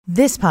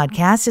This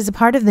podcast is a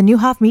part of the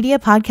Newhoff Media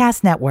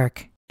Podcast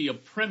Network.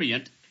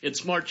 Premiant.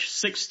 It's March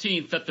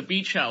 16th at the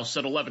Beach House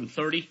at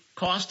 11:30.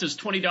 Cost is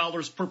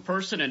 $20 per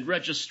person and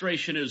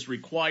registration is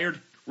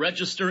required.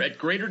 Register at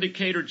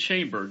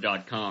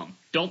GreaterDecaturChamber.com.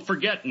 Don't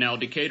forget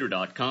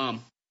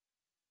nowdecatur.com.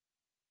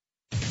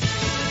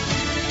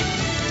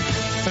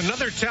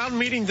 Another town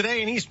meeting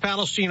today in East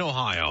Palestine,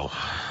 Ohio.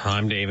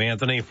 I'm Dave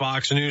Anthony,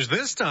 Fox News.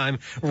 This time,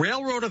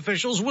 railroad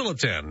officials will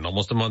attend.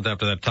 Almost a month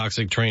after that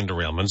toxic train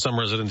derailment, some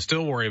residents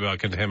still worry about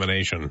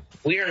contamination.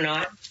 We are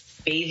not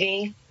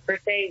bathing per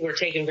se. We're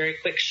taking very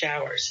quick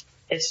showers.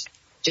 It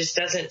just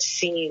doesn't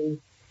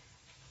seem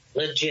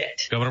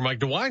legit. Governor Mike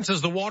DeWine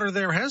says the water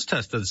there has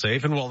tested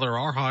safe, and while there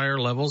are higher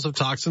levels of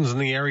toxins in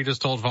the area, he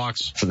just told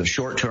Fox. For the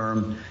short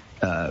term,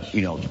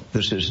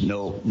 this is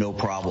no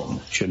problem.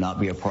 Should not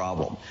be a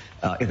problem.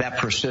 If that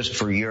persists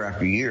for year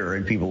after year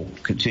and people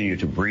continue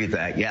to breathe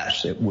that,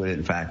 yes, it would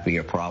in fact be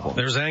a problem.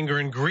 There's anger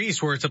in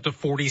Greece where it's up to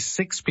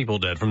 46 people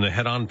dead from the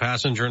head-on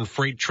passenger and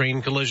freight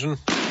train collision.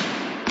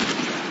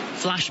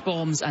 Flash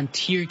bombs and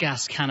tear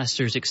gas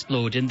canisters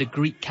explode in the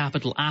Greek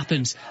capital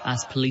Athens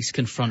as police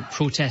confront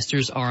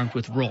protesters armed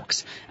with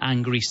rocks.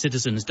 Angry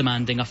citizens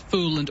demanding a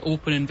full and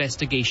open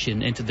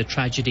investigation into the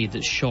tragedy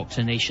that shocked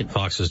a nation.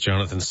 Fox's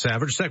Jonathan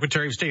Savage.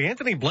 Secretary of State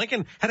Antony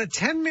Blinken had a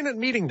 10-minute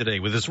meeting today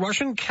with his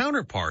Russian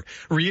counterpart,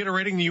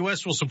 reiterating the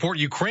U.S. will support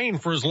Ukraine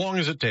for as long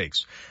as it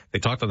takes. They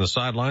talked on the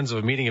sidelines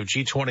of a meeting of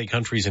G20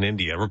 countries in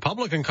India.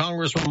 Republican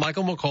Congressman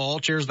Michael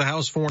McCaul chairs the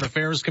House Foreign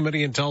Affairs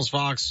Committee and tells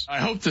Fox, I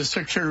hope the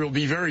Secretary will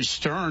be very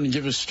stern,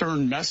 give a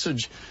stern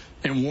message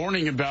and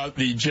warning about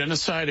the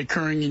genocide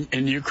occurring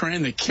in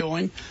Ukraine, the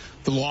killing,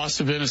 the loss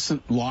of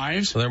innocent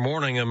lives. They're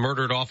mourning a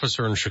murdered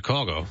officer in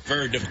Chicago.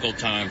 Very difficult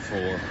time for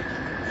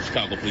the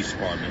Chicago Police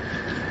Department.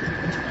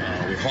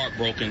 We're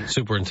heartbroken.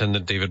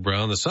 Superintendent David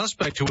Brown, the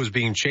suspect who was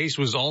being chased,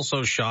 was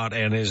also shot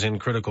and is in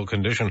critical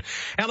condition.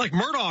 Alec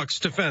Murdaugh's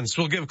defense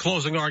will give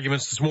closing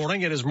arguments this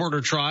morning at his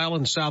murder trial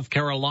in South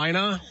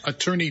Carolina.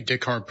 Attorney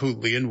Dick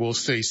Harpootlian will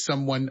say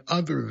someone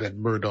other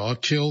than Murdaugh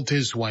killed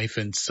his wife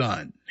and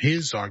son.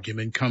 His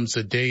argument comes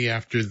a day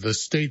after the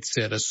state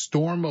said a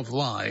storm of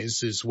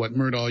lies is what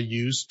Murdaugh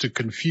used to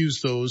confuse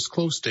those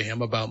close to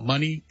him about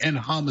money and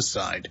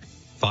homicide.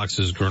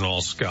 Fox's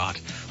Gernal Scott.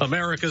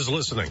 America's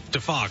listening to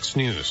Fox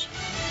News.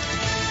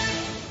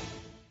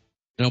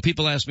 You know,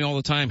 people ask me all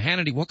the time,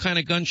 Hannity, what kind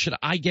of gun should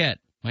I get?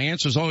 My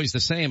answer is always the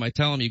same. I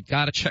tell them you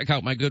got to check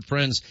out my good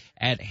friends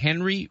at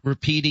Henry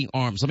Repeating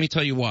Arms. Let me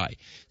tell you why.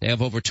 They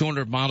have over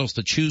 200 models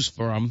to choose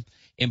from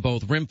in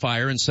both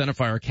rimfire and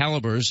centerfire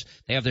calibers.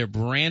 They have their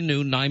brand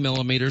new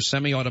 9mm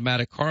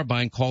semi-automatic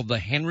carbine called the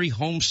Henry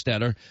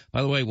Homesteader.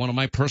 By the way, one of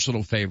my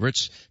personal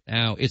favorites.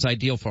 Now, it's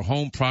ideal for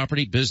home,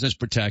 property, business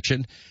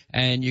protection.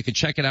 And you can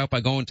check it out by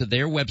going to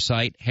their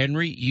website,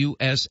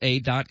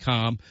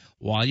 henryusa.com.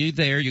 While you're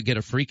there, you get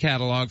a free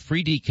catalog,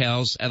 free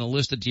decals, and a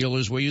list of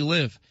dealers where you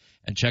live.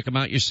 And check them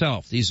out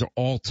yourself. These are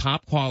all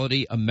top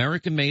quality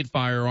American-made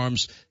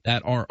firearms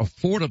that are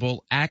affordable,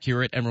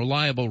 accurate, and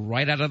reliable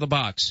right out of the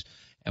box.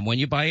 And when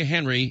you buy a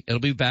Henry, it'll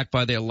be backed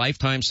by their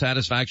lifetime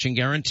satisfaction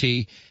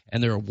guarantee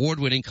and their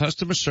award-winning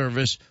customer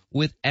service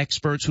with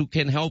experts who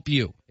can help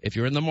you. If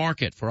you're in the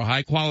market for a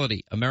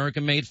high-quality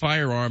American-made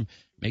firearm,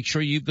 make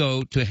sure you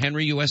go to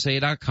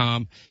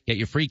henryusa.com, get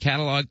your free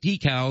catalog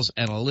decals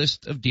and a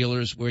list of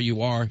dealers where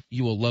you are.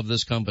 You will love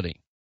this company.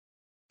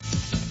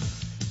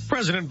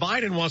 President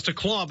Biden wants to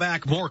claw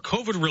back more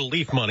COVID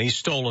relief money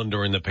stolen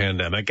during the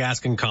pandemic,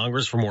 asking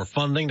Congress for more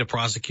funding to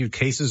prosecute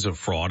cases of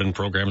fraud and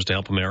programs to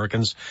help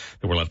Americans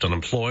that were left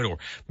unemployed or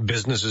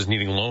businesses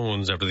needing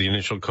loans after the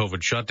initial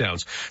COVID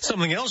shutdowns.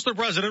 Something else the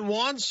president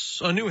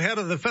wants, a new head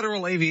of the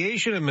Federal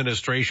Aviation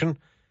Administration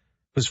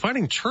was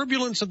fighting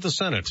turbulence at the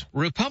Senate.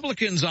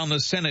 Republicans on the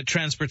Senate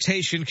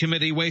Transportation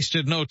Committee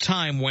wasted no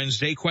time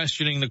Wednesday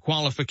questioning the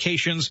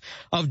qualifications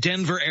of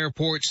Denver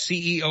Airport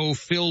CEO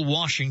Phil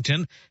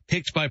Washington,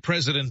 picked by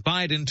President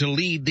Biden to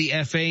lead the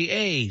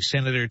FAA.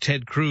 Senator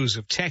Ted Cruz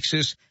of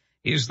Texas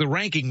is the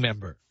ranking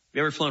member.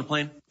 You ever flown a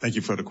plane? Thank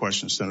you for the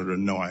question, Senator.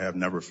 No, I have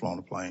never flown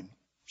a plane.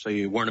 So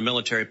you weren't a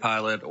military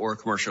pilot or a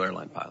commercial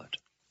airline pilot?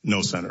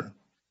 No, Senator.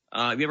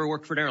 Have you ever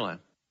worked for an airline?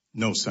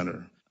 No,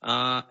 Senator.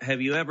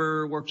 Have you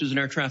ever worked as an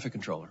air traffic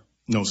controller?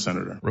 No,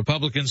 Senator.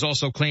 Republicans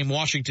also claim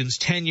Washington's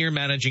tenure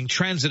managing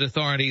transit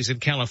authorities in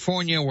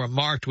California were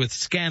marked with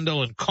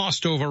scandal and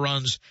cost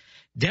overruns.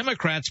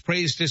 Democrats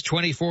praised his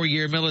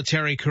 24-year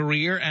military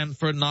career and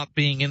for not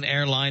being an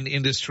airline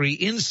industry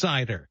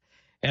insider.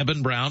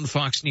 Eben Brown,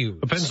 Fox News.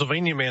 A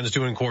Pennsylvania man is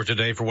due in court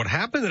today for what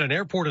happened at an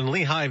airport in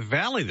Lehigh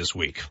Valley this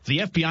week. The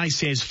FBI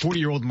says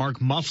 40-year-old Mark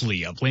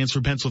Muffley of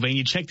Lansford,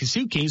 Pennsylvania, checked his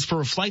suitcase for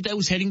a flight that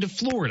was heading to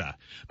Florida.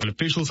 But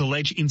officials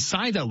allege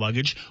inside that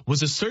luggage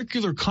was a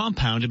circular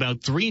compound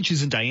about 3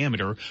 inches in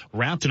diameter,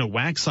 wrapped in a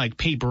wax-like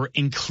paper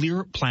and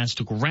clear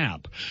plastic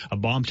wrap. A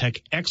bomb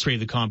tech x-rayed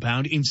the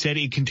compound and said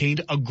it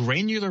contained a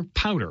granular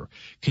powder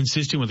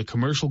consistent with a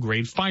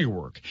commercial-grade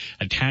firework.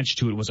 Attached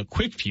to it was a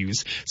quick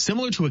fuse,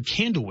 similar to a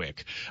candle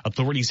wick.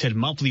 Authorities said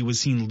Muffley was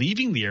seen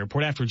leaving the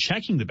airport after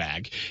checking the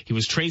bag. He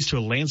was traced to a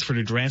Lansford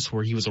address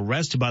where he was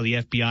arrested by the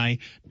FBI.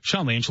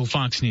 Sean Lanchel,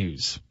 Fox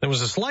News. There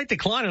was a slight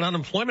decline in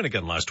unemployment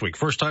again last week.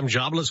 First-time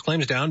jobless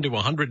claims down to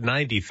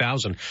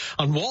 190,000.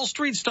 On Wall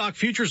Street, stock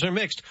futures are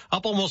mixed.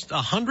 Up almost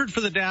 100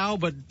 for the Dow,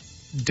 but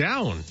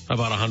down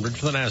about 100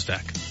 for the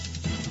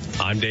NASDAQ.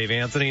 I'm Dave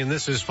Anthony, and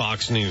this is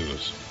Fox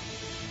News.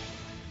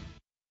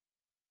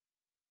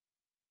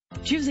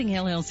 Choosing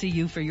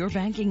LLCU for your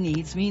banking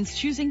needs means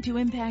choosing to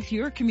impact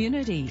your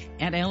community.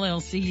 At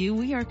LLCU,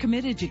 we are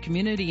committed to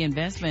community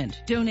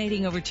investment,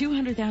 donating over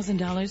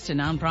 $200,000 to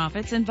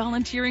nonprofits and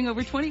volunteering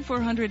over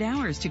 2,400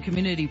 hours to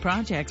community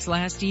projects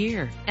last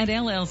year. At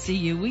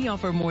LLCU, we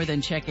offer more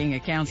than checking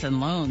accounts and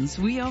loans.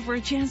 We offer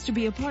a chance to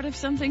be a part of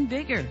something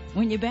bigger.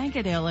 When you bank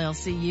at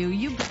LLCU,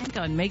 you bank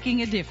on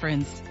making a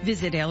difference.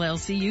 Visit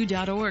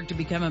LLCU.org to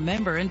become a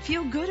member and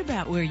feel good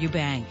about where you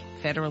bank.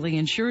 Federally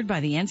insured by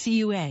the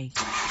NCUA.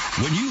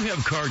 When you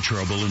have car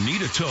trouble and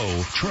need a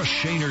tow, trust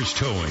Shaner's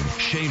Towing.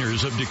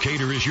 Shaner's of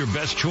Decatur is your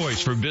best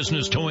choice for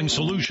business towing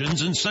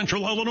solutions in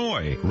Central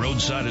Illinois.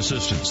 Roadside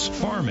assistance,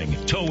 farming,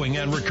 towing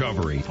and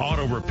recovery,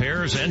 auto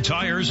repairs and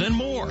tires and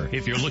more.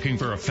 If you're looking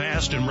for a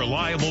fast and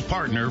reliable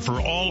partner for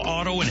all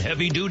auto and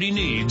heavy-duty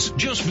needs,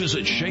 just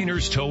visit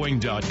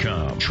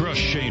ShanersTowing.com.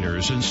 Trust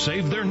Shaner's and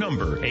save their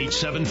number,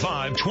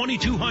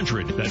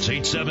 875-2200. That's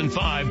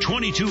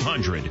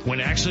 875-2200. When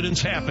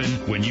accidents happen,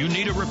 when you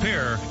need a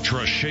repair,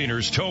 trust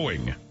Shaner's Towing.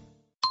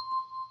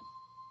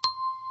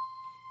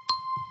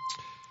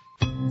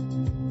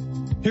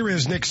 Here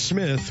is Nick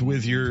Smith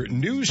with your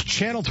News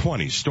Channel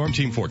 20 Storm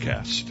Team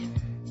forecast.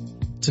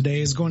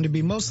 Today is going to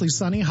be mostly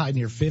sunny, high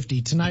near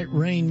 50. Tonight,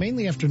 rain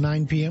mainly after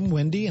 9 p.m.,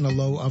 windy, and a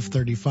low of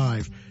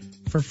 35.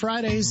 For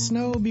Friday,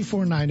 snow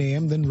before 9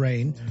 a.m., then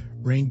rain.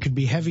 Rain could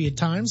be heavy at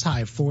times, high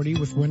of 40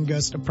 with wind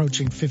gusts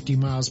approaching 50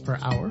 miles per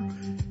hour.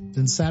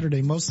 Then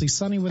Saturday, mostly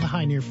sunny with a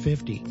high near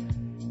 50.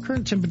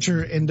 Current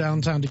temperature in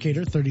downtown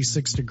Decatur,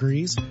 36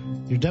 degrees.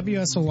 Your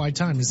WSOY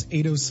time is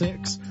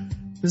 8:06.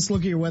 This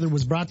look at your weather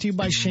was brought to you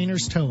by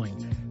Shaner's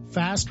Towing.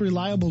 Fast,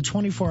 reliable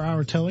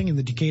 24-hour towing in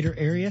the Decatur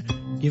area.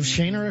 Give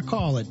Shaner a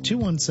call at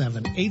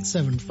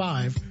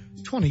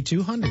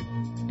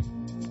 217-875-2200.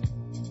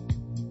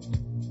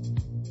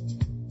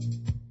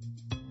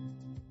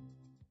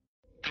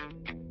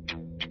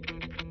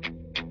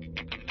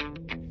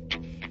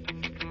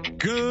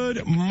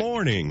 Good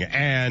morning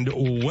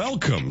and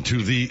welcome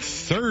to the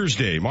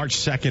Thursday, March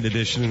 2nd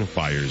edition of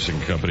Fires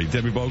and Company.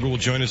 Debbie Bogle will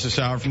join us this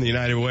hour from the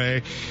United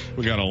Way.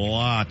 We got a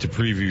lot to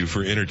preview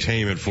for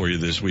entertainment for you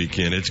this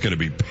weekend. It's going to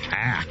be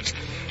packed.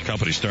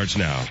 Company starts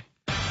now.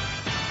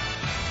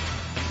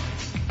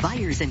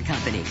 Fires and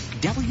Company,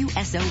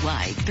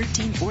 WSOY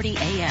 1340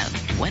 AM,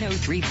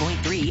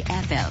 103.3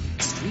 FM,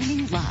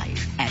 streaming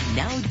live at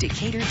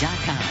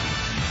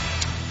nowdecatur.com.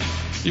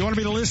 You want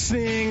to be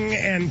listening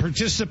and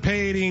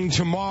participating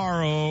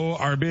tomorrow.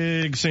 Our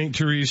big St.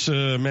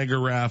 Teresa mega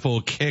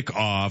raffle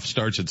kickoff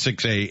starts at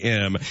 6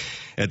 a.m.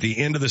 At the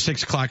end of the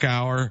 6 o'clock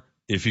hour,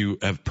 if you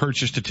have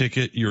purchased a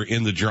ticket, you're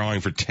in the drawing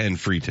for 10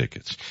 free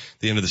tickets.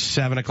 The end of the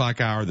 7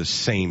 o'clock hour, the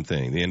same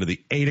thing. The end of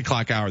the 8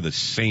 o'clock hour, the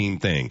same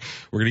thing.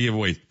 We're going to give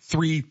away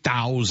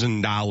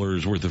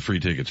 $3,000 worth of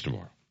free tickets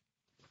tomorrow.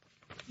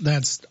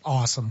 That's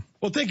awesome.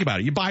 Well, think about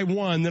it. You buy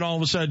one, then all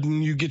of a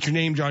sudden you get your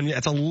name drawn.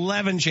 That's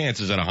 11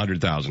 chances at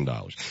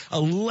 $100,000.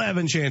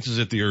 11 chances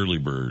at the early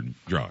bird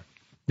drawing.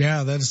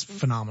 Yeah, that's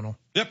phenomenal.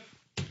 Yep.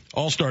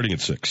 All starting at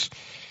 6.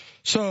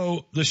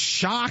 So the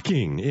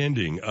shocking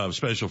ending of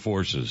Special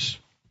Forces.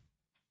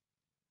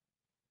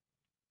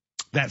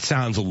 That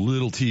sounds a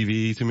little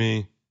TV to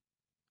me.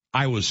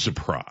 I was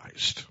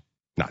surprised,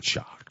 not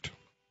shocked.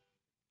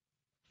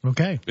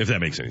 Okay. If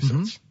that makes any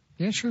sense.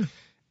 Yeah, sure.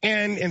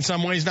 And in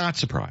some ways not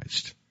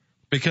surprised,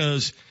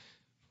 because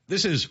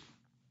this is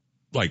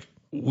like,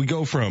 we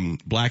go from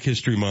Black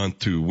History Month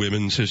to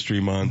Women's History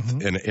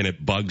Month, and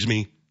it bugs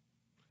me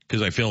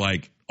because I feel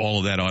like all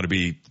of that ought to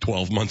be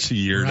 12 months a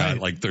year, right.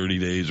 Not like 30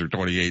 days or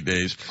 28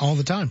 days. All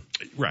the time.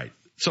 Right.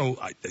 So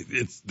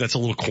that's a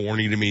little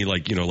corny to me.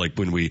 Like, you know, like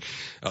when we,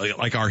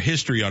 like our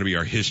history ought to be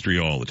our history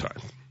all the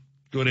time.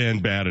 Good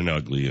and bad and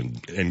ugly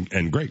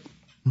and great.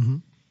 Mm-hmm.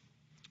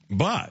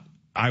 But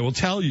I will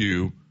tell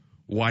you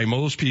why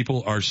most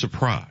people are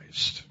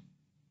surprised.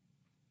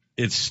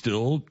 It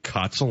still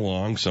cuts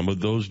along some of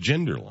those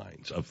gender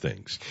lines of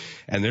things.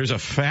 And there's a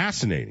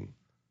fascinating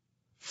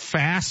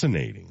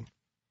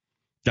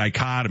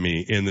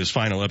dichotomy in this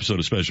final episode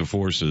of Special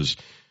Forces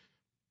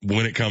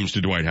when it comes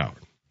to Dwight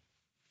Howard.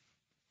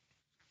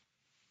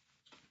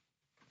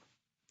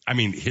 I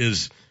mean,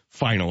 his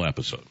final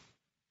episode.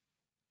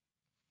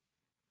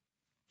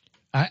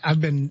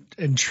 I've been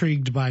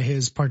intrigued by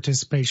his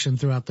participation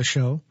throughout the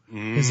show.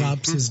 His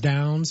ups, his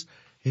downs,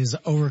 his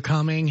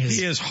overcoming.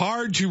 He is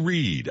hard to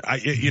read.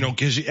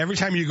 Because every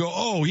time you go,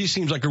 oh, he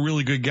seems like a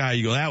really good guy,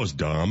 you go, that was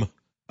dumb.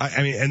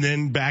 I mean, and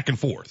then back and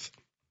forth.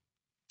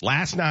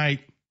 Last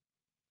night,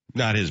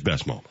 not his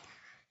best moment.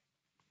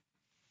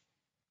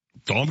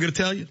 That's all I'm going to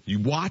tell you. You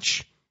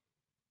watch.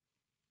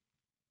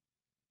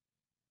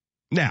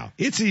 Now,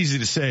 it's easy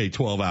to say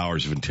 12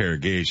 hours of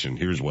interrogation.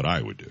 Here's what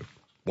I would do.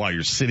 While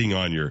you're sitting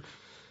on your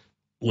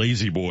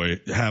lazy boy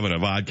having a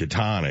vodka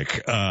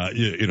tonic,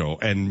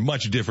 and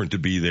much different to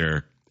be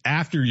there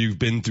after you've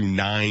been through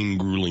 9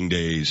 grueling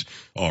days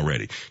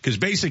already. Because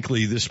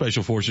basically this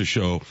Special Forces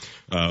show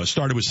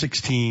started with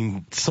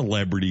 16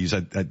 celebrities.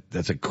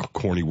 That's a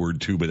corny word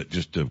too, but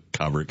just to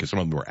cover it, because some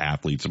of them were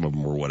athletes, some of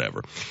them were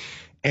whatever.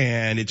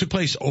 And it took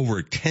place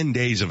over 10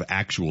 days of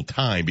actual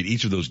time, but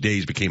each of those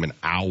days became an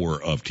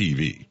hour of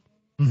TV.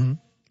 Mm-hmm.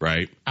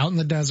 Right? Out in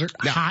the desert.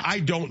 Now, hot. I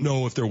don't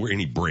know if there were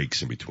any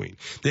breaks in between.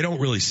 They don't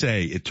really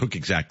say it took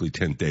exactly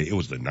 10th day. It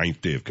was the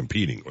 9th day of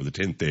competing or the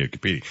 10th day of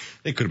competing.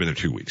 They could have been there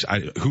 2 weeks.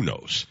 Who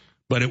knows?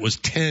 But it was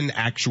 10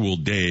 actual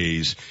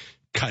days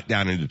cut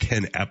down into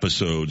 10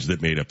 episodes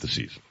that made up the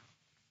season.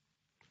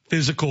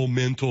 Physical,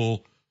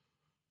 mental,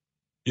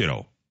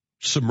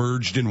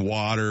 submerged in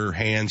water,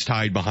 hands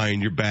tied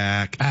behind your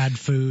back. Bad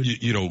food.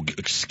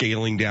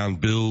 Scaling down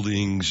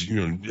buildings,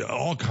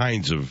 all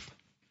kinds of.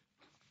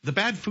 The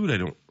bad food, I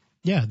don't.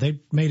 Yeah, they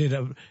made it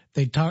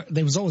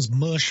there was always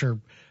mush or.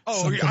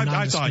 Oh,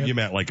 I thought you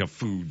meant like a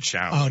food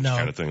challenge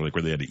kind of thing, like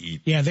where they had to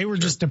eat. Yeah, they were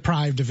just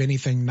deprived of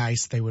anything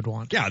nice they would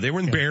want. Yeah, they were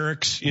in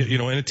barracks, in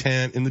a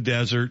tent, in the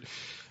desert,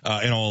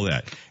 and all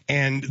that.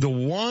 And the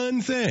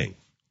one thing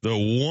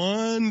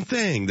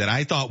that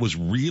I thought was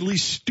really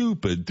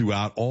stupid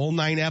throughout all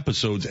 9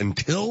 episodes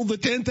until the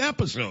 10th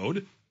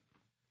episode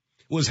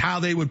was how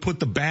they would put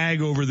the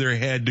bag over their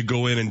head to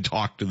go in and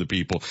talk to the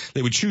people.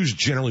 They would choose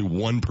generally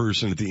one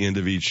person at the end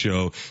of each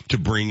show to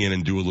bring in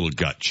and do a little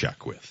gut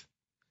check with.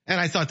 And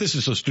I thought, this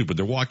is so stupid.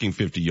 They're walking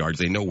 50 yards.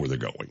 They know where they're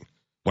going.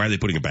 Why are they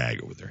putting a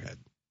bag over their head?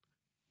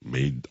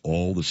 Made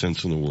all the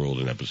sense in the world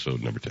in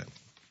episode number 10.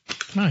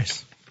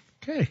 Nice.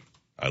 Okay.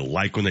 I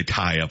like when they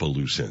tie up a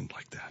loose end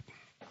like that.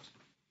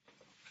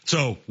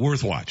 So,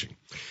 worth watching.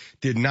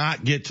 Did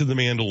not get to The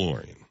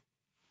Mandalorian,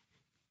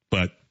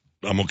 but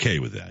I'm okay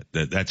with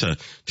that.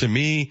 To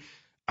me,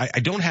 I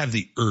don't have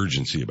the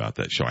urgency about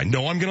that show. I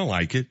know I'm going to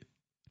like it,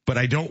 but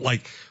I don't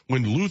like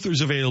when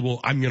Luther's available,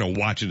 I'm going to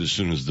watch it as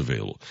soon as it's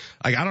available.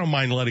 I don't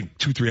mind letting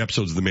 2-3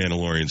 episodes of The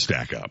Mandalorian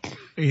stack up.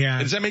 Yeah.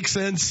 Does that make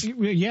sense?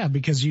 Yeah,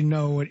 because you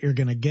know what you're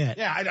going to get.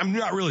 Yeah, I'm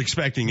not really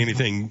expecting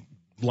anything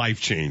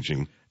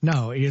life-changing.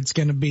 No, it's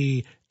going to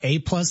be A+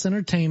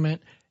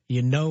 entertainment.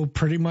 You know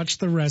pretty much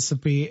the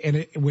recipe,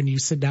 and when you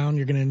sit down,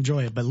 you're going to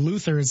enjoy it. But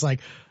Luther is like,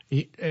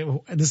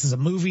 this is a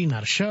movie,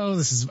 not a show.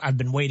 I've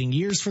been waiting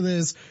years for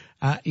this.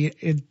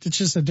 It's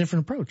just a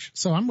different approach.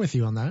 So I'm with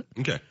you on that.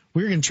 Okay.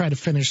 We were going to try to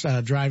finish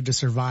Drive to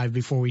Survive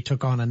before we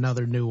took on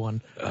another new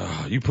one.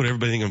 You put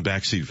everybody in the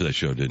backseat for that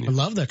show, didn't you? I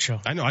love that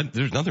show. I know.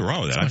 There's nothing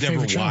wrong with that. I've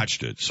never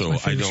watched it, so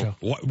I don't.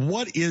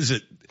 What is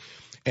it?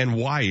 And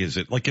why is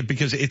it?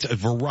 Because it's a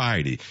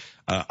variety.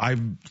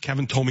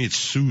 Kevin told me it's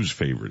Sue's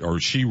favorite, or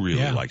she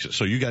really likes it.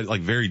 So you got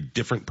like very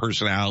different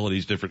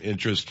personalities, different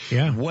interests.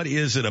 Yeah. What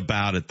is it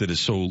about it that is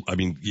so,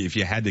 if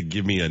you had to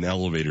give me an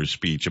elevator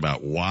speech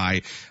about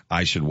why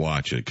I should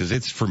watch it,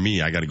 because for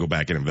me, I got to go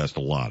back and invest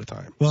a lot of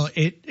time. Well,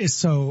 it is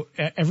so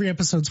every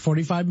episode's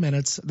 45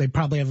 minutes. They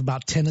probably have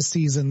about 10 a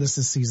season. This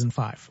is season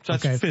 5. So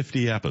that's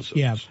 50 episodes.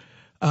 Yeah.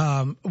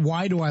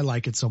 Why do I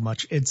like it so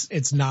much?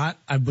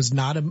 I was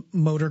not a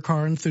motor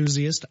car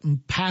enthusiast.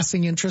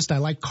 Passing interest. I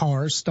like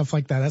cars, stuff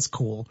like that. That's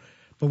cool.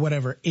 But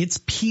whatever. It's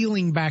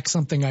peeling back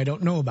something I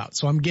don't know about.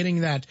 So I'm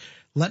getting that.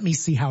 Let me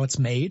see how it's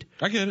made.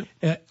 I get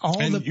it.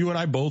 You and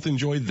I both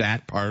enjoy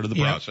that part of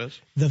the process.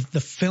 The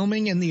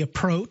filming and the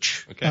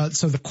approach. Okay.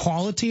 So the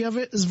quality of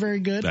it is very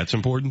good. That's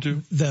important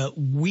too. The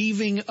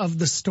weaving of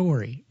the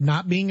story,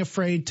 not being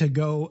afraid to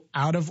go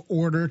out of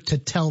order to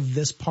tell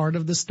this part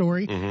of the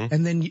story. Mm-hmm.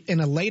 And then in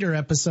a later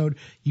episode,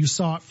 you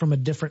saw it from a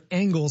different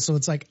angle. So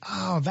it's like,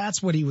 oh,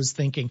 that's what he was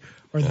thinking,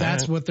 or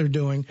that's what they're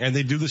doing. And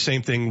they do the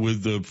same thing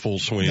with the full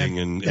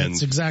swing.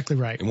 That's exactly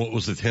right. And what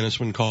was the tennis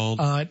one called?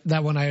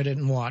 That one I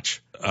didn't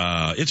watch.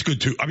 It's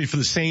good too. For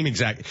the same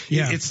exact,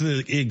 it's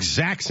the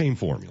exact same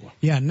formula.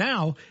 Yeah.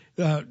 Now,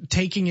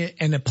 taking it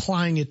and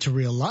applying it to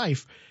real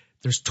life,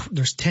 there's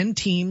 10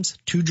 teams,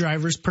 2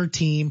 drivers per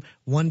team,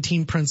 1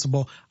 team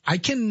principal. I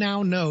can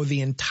now know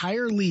the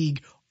entire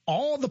league,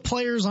 all the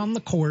players on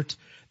the court,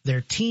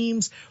 their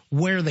teams,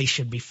 where they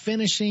should be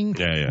finishing,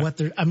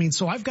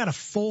 so I've got a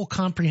full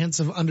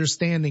comprehensive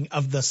understanding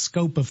of the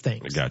scope of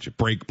things. I got you.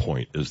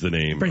 Breakpoint is the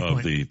name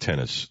of the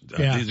tennis.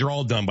 These are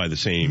all done by the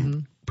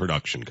same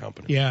production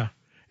company. Yeah.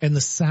 And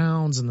the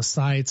sounds and the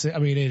sights,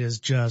 it is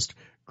just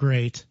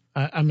great.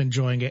 I'm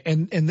enjoying it.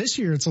 And this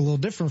year it's a little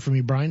different for me,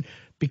 Brian,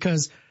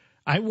 because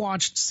I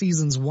watched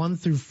seasons 1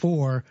 through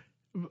 4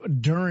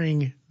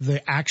 during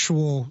the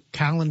actual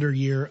calendar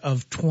year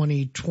of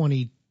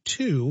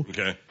 2022.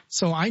 Okay.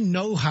 So I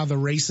know how the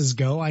races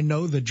go. I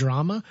know the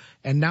drama.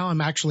 And now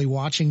I'm actually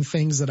watching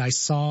things that I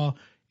saw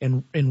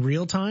in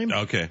real time.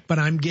 Okay. But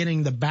I'm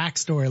getting the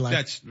backstory. Like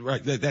That's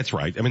right. That's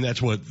right. I mean,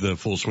 that's what the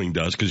Full Swing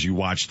does, because you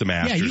watched the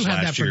Masters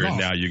last year, and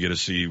now you get to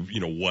see,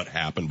 what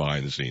happened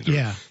behind the scenes.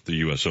 Or the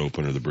U.S.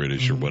 Open or the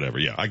British or whatever.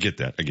 Yeah, I get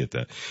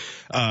that.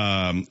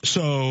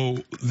 So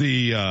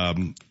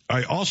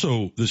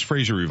this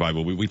Frasier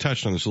revival, we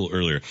touched on this a little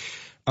earlier.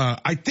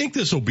 I think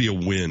this will be a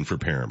win for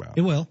Paramount.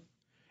 It will.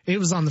 It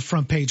was on the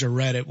front page of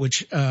Reddit,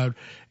 which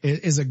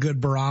is a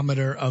good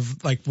barometer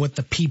of like what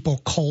the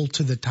people cull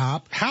to the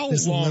top. How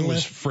long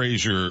was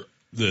Frasier,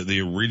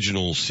 the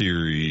original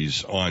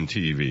series, on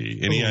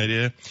TV? Any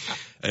idea?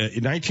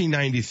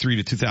 1993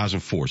 to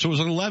 2004. So it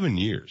was 11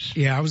 years.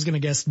 Yeah, I was going to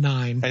guess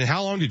 9. And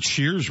how long did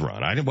Cheers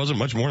run? It wasn't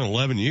much more than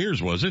 11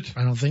 years, was it?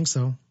 I don't think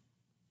so.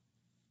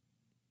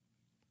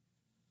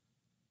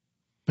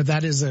 But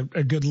that is a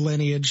good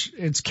lineage.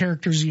 It's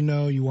characters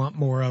you want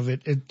more of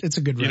it. It's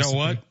a good recipe. You know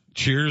what?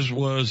 Cheers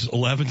was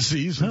 11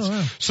 seasons. Oh,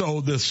 wow.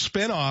 So the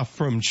spinoff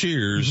from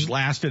Cheers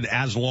lasted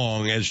as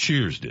long as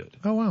Cheers did.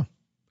 Oh, wow.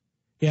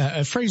 Yeah,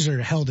 Frasier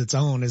held its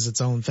own as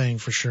its own thing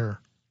for sure.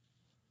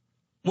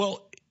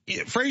 Well,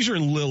 Frasier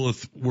and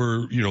Lilith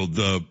were,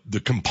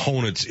 the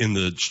components in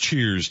the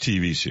Cheers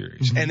TV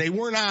series. And they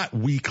were not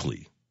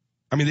weekly.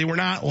 I mean, they were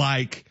not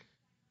like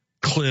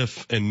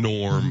Cliff and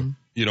Norm,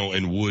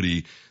 and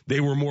Woody. They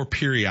were more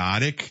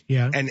periodic.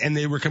 Yeah. And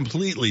they were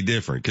completely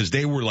different, because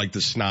they were like the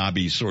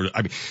snobby sort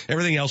of,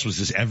 everything else was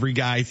this every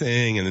guy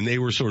thing. And then they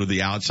were sort of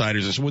the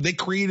outsiders. And so they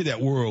created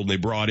that world, and they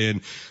brought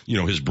in,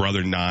 his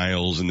brother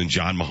Niles, and then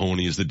John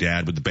Mahoney as the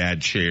dad with the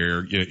bad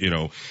chair,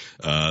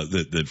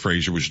 that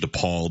Frasier was just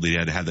appalled. They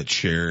had to have that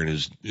chair in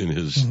his,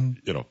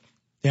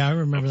 Yeah, I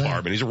remember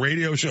apartment. that. He's a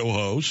radio show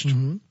host.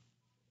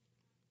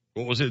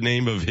 What was the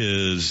name of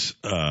his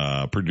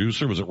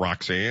producer? Was it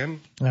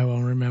Roxanne? I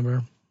won't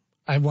remember.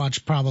 I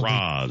watched probably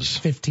Roz.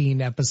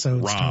 15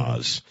 episodes.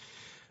 Roz.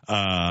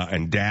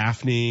 And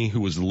Daphne,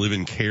 who was the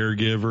live-in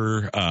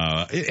caregiver.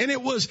 And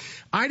it was,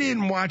 I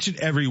didn't watch it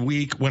every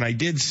week. When I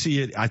did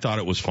see it, I thought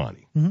it was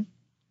funny. And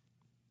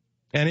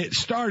it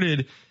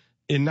started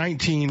in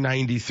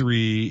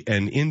 1993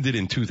 and ended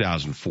in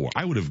 2004.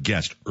 I would have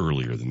guessed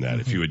earlier than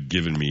that if you had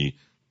given me,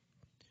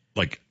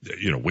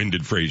 when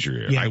did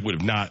Frasier air? I would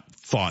have not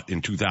thought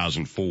in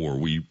 2004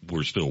 we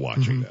were still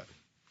watching that.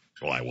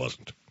 Well, I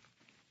wasn't.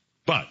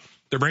 But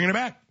they're bringing it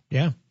back.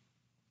 Yeah.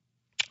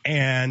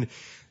 And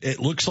it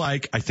looks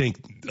like, I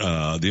think,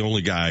 the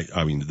only guy,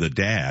 the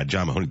dad,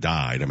 John Mahoney,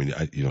 died.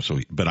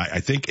 But I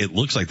think it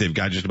looks like they've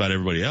got just about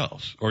everybody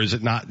else. Or is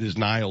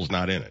Niles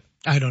not in it?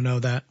 I don't know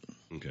that.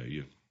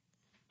 Okay.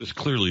 This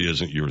clearly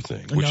isn't your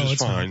thing, which is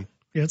fine. Not.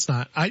 Yeah, it's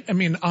not.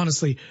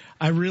 Honestly,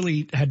 I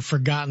really had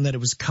forgotten that it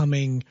was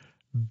coming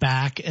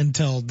back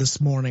until this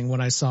morning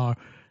when I saw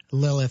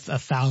Lilith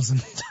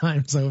 1,000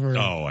 times over.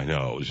 Oh, I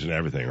know. It was in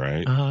everything,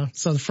 right?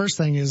 So the first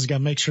thing is you got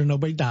to make sure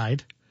nobody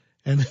died.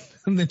 And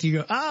then you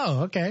go,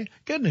 oh, okay,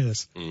 good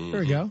news. There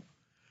we go.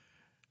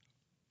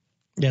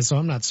 Yeah, so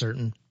I'm not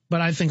certain.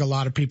 But I think a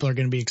lot of people are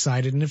going to be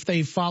excited. And if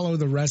they follow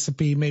the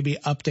recipe, maybe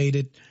update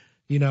it,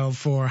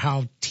 for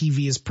how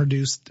TV is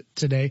produced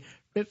today,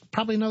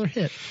 probably another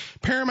hit.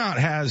 Paramount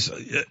has,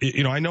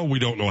 I know we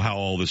don't know how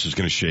all this is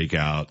going to shake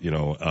out,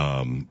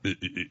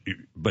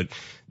 but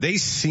they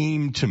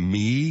seem to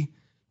me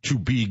to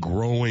be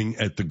growing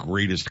at the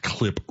greatest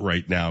clip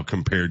right now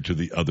compared to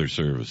the other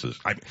services.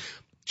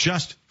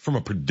 Just from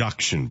a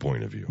production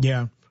point of view.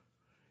 Yeah.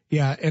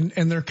 Yeah, and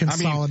they're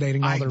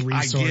consolidating all their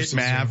resources. I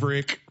get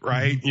Maverick,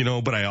 right?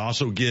 But I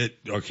also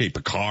get,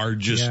 Picard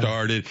just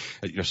started.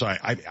 So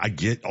I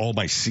get all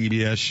my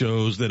CBS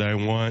shows that I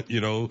want,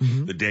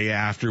 the day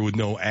after with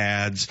no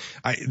ads.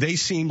 They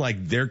seem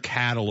like their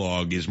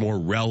catalog is more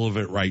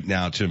relevant right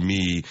now to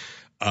me,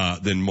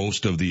 than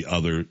most of the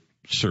other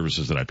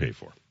services that I pay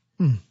for.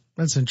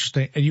 That's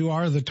interesting. You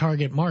are the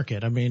target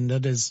market.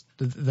 That is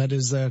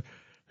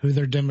who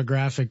their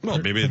demographic. Well,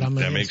 maybe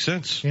that makes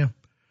sense. Yeah.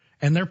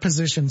 And they're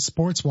positioned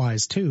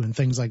sports-wise too, and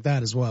things like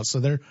that as well. So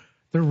they're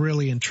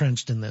really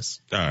entrenched in this.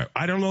 All right.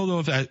 I don't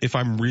know though if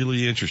I'm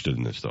really interested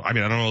in this though. I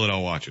don't know that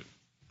I'll watch it.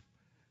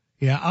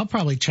 Yeah, I'll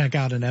probably check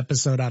out an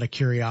episode out of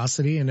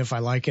curiosity, and if I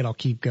like it, I'll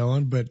keep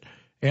going. But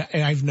I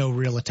have no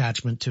real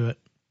attachment to it.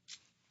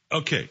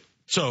 Okay.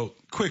 So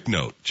quick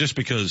note, just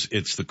because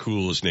it's the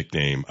coolest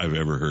nickname I've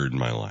ever heard in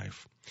my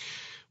life.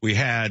 We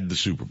had the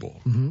Super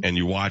Bowl and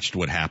you watched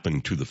what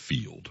happened to the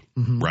field,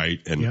 right?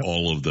 And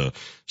all of the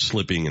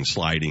slipping and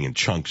sliding and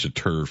chunks of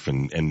turf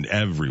and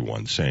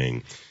everyone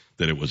saying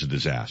that it was a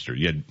disaster.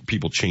 You had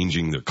people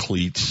changing their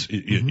cleats,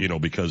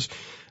 because,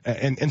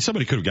 and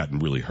somebody could have gotten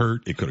really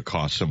hurt. It could have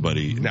cost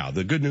somebody. Now,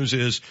 the good news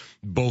is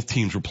both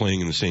teams were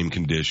playing in the same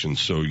conditions.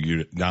 So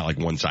you're not like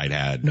one side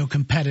had no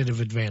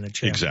competitive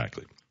advantage. Yeah.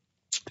 Exactly.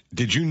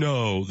 Did you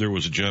know there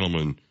was a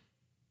gentleman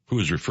who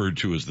is referred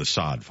to as the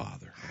Sod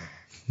Father?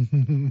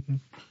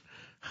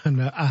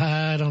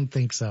 I don't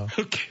think so.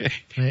 Okay.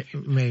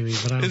 Maybe,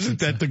 but I don't Isn't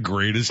that the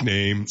greatest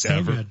name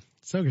ever? Good.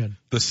 So good.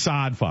 The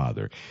Sod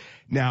Father.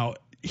 Now,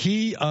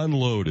 he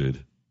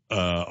unloaded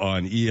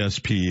on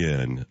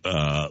ESPN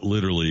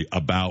literally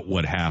about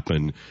what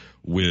happened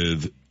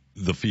with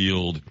the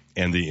field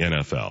and the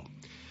NFL.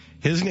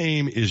 His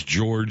name is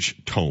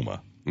George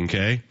Toma,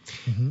 okay?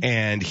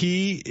 And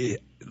he,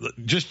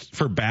 just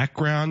for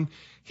background,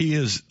 he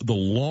is the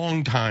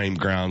longtime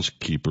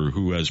groundskeeper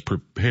who has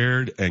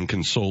prepared and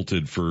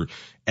consulted for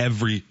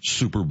every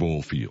Super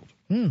Bowl field.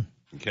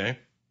 Okay?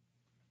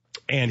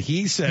 And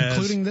he says,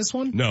 including this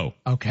one? No.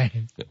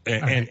 Okay.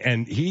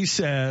 And he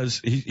says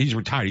he's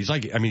retired. He's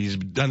like, I mean, he's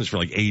done this for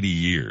like 80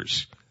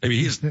 years. I mean,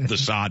 he's the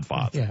sod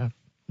father.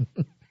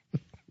 Yeah.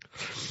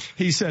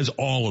 He says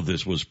all of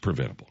this was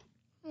preventable.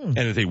 And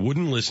if they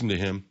wouldn't listen to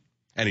him,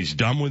 and he's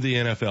done with the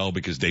NFL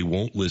because they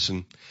won't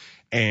listen,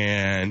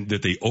 and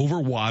that they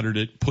overwatered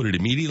it, put it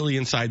immediately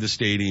inside the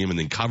stadium, and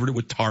then covered it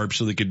with tarps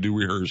so they could do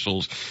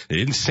rehearsals. They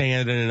didn't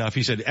sand it enough.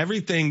 He said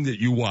everything that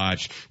you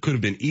watched could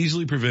have been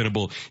easily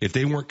preventable if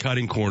they weren't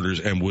cutting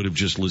corners and would have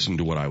just listened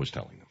to what I was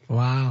telling them.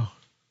 Wow.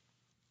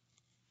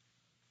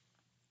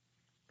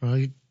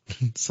 Well,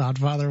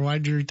 Sodfather,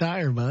 why'd you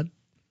retire, bud?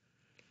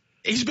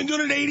 He's been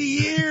doing it 80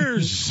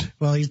 years.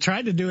 Well, he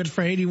tried to do it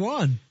for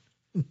 81.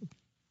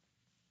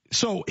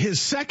 So his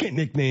second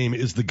nickname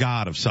is the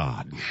God of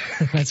Sod.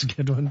 That's a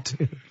good one,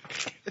 too.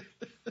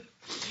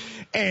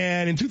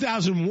 And in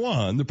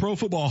 2001, the Pro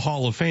Football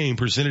Hall of Fame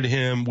presented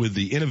him with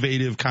the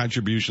Innovative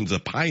Contributions, a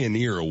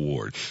Pioneer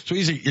Award. So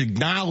he's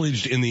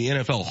acknowledged in the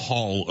NFL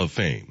Hall of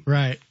Fame.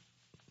 Right.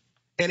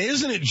 And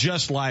isn't it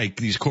just like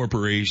these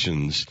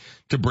corporations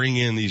to bring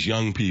in these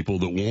young people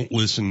that won't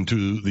listen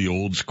to the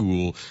old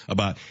school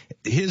about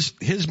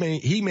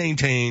he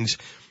maintains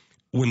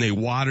when they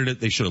watered it,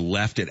 they should have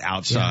left it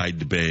outside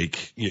to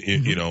bake,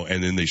 you know,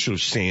 and then they should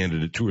have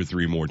sanded it 2 or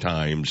 3 more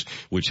times,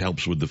 which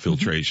helps with the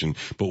filtration.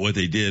 But what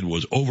they did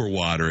was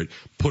overwater it,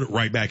 put it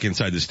right back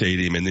inside the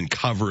stadium, and then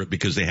cover it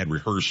because they had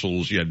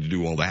rehearsals. You had to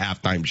do all the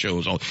halftime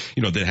shows,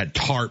 that had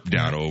tarp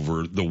down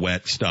over the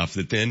wet stuff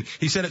that then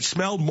he said it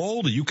smelled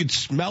moldy. You could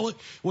smell it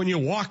when you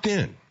walked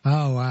in.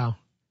 Oh, wow.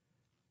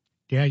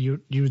 Yeah,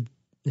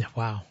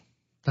 wow.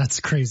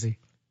 That's crazy.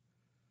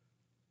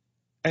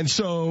 And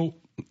so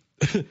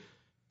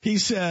he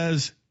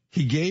says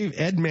he gave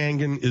Ed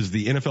Mangan is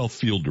the NFL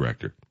field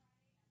director.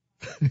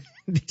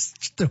 He's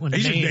just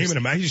naming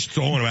them out. He's just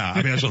throwing them out.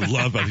 I mean, that's what I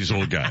love about these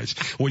old guys.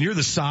 When you're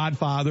the sod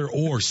father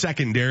or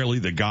secondarily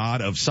the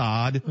God of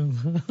sod,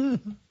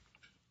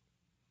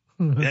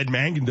 Ed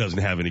Mangan doesn't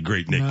have any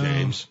great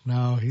nicknames.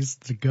 No, he's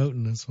the goat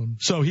in this one.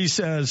 So he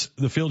says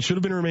the field should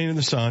have been remained in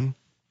the sun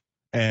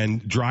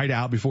and dried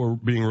out before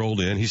being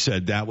rolled in. He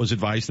said that was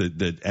advice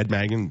that Ed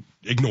Mangan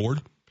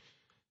ignored.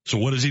 So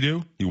what does he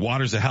do? He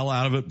waters the hell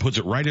out of it, puts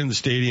it right in the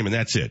stadium, and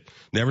that's it.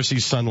 Never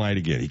sees sunlight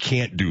again. He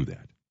can't do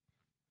that.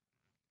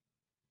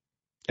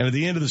 And at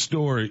the end of the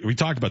story, we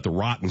talked about the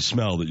rotten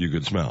smell that you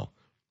could smell,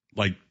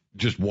 like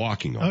just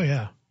walking on. Oh,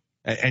 yeah.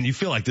 And you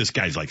feel like this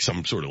guy's like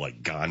some sort of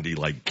like Gandhi,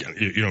 like,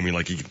 you know what I mean?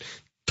 Like he can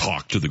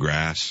talk to the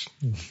grass.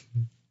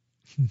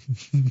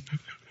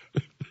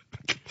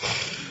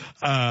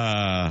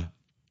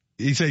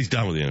 He says he's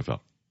done with the NFL.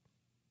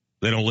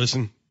 They don't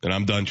listen, and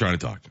I'm done trying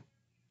to talk to them.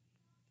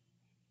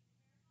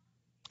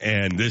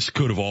 And this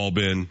could have all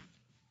been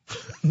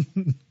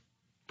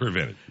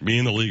prevented. Me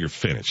and the league are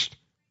finished.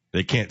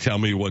 They can't tell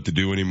me what to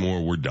do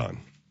anymore. We're done.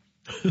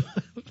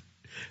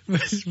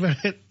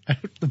 But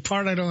the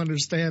part I don't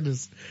understand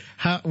is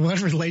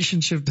what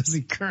relationship does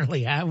he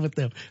currently have with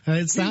them? He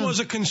was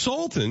a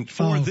consultant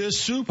for this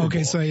Super Bowl.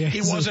 Okay, so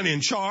he wasn't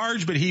in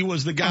charge, but he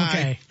was the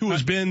guy who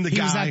has been the guy.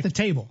 He was at the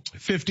table.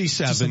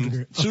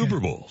 57 Super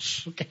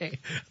Bowls. Okay.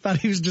 I thought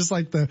he was just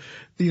like the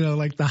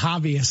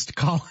hobbyist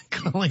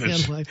calling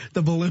in like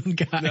the balloon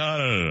guy.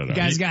 No. You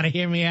guys got to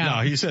hear me out.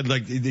 No, he said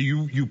like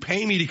you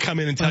pay me to come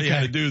in and tell you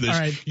how to do this.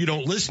 Right. You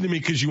don't listen to me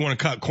because you want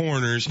to cut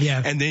corners.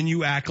 Yeah. And then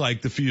you act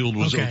like the field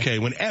was okay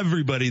when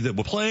everybody that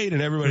played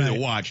and everybody that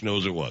watched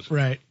knows it wasn't.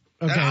 Right.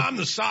 Okay. And I'm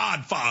the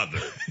sod father.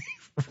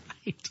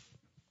 Right.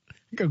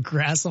 Go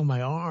grass on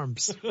my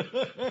arms.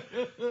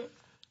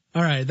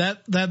 All right.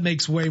 That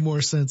makes way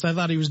more sense. I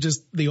thought he was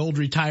just the old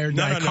retired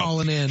guy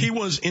calling in. He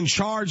was in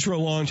charge for a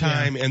long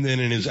time and then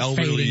in his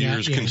elderly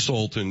years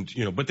consultant,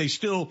 but they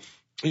still,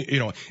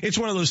 it's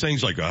one of those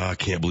things like, I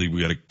can't believe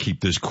we got to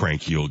keep this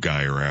cranky old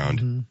guy around.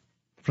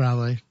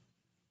 Mm-hmm.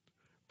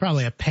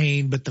 Probably a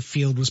pain, but the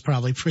field was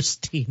probably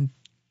pristine.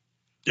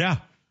 Yeah.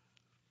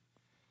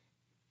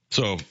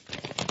 So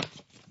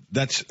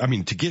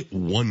to get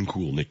one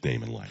cool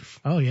nickname in life.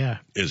 Oh, yeah.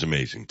 Is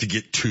amazing. To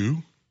get 2.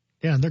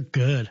 Yeah, and they're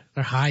good.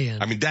 They're high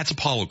end. I mean, that's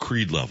Apollo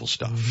Creed level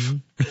stuff.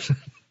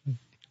 Mm-hmm.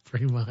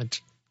 Pretty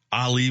much.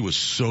 Ali was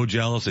so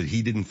jealous that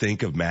he didn't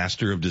think of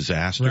Master of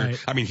Disaster.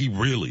 Right. I mean,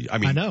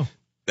 I know.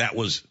 That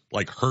was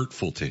like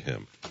hurtful to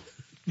him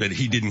that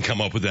he didn't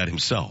come up with that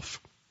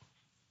himself.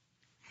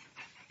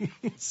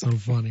 So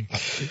funny.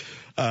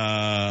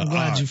 I'm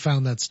glad you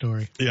found that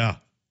story. Yeah.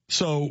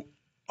 So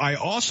I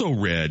also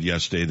read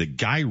yesterday that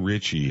Guy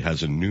Ritchie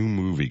has a new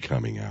movie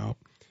coming out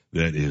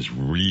that is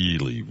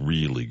really,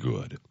 really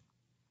good.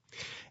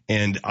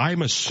 And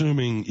I'm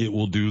assuming it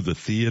will do the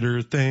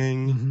theater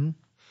thing.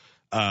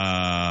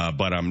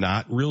 But I'm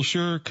not real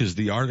sure because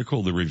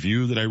the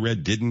review that I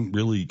read didn't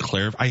really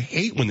clarify. I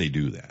hate when they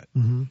do that.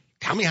 Mm-hmm.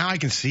 Tell me how I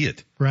can see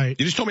it. Right.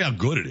 You just told me how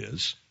good it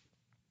is.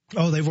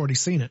 Oh, they've already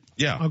seen it.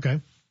 Yeah.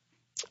 Okay.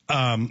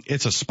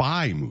 It's a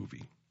spy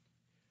movie.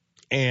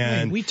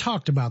 And we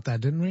talked about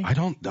that, didn't we?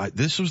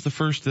 This was the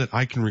first that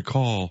I can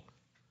recall.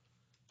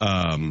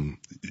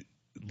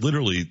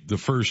 Literally the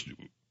first,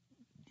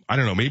 I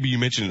don't know, maybe you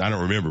mentioned it, I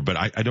don't remember, but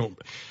I don't,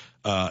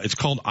 it's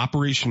called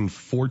Operation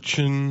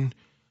Fortune,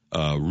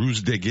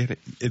 Ruse de Guerre.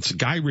 It's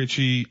Guy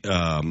Ritchie.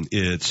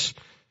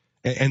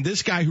 And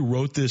this guy who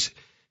wrote this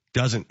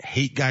doesn't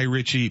hate Guy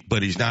Ritchie,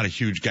 but he's not a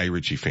huge Guy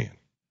Ritchie fan.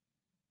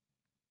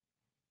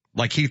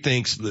 Like he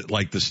thinks that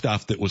like the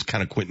stuff that was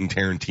kind of Quentin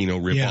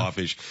Tarantino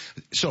ripoff-ish.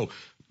 Yeah. So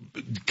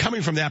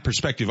coming from that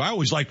perspective, I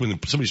always like when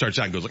somebody starts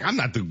out and goes like, I'm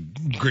not the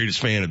greatest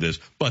fan of this,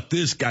 but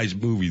this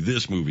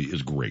movie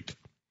is great.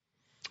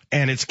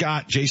 And it's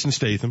got Jason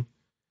Statham.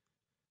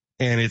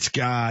 And it's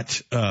got,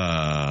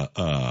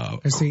 I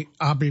see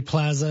Aubrey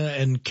Plaza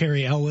and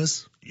Carrie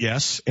Elwes.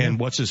 Yes. And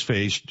what's his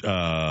face?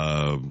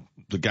 The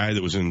guy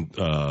that was in,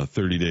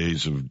 30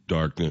 Days of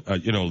Darkness,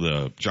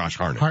 the Josh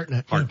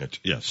Hartnett. Hartnett.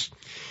 Yeah. Yes.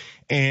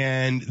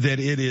 And that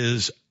it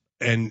is,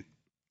 and,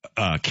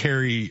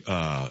 Carrie,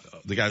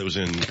 the guy that was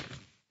in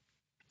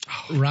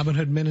Robin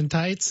Hood Men in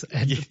Tights.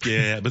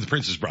 Yeah, but The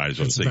Princess Bride is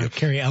what I'm thinking.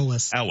 Carrie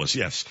Elwes. Elwes,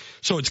 yes.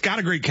 So it's got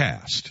a great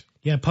cast.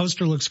 Yeah,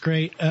 poster looks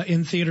great.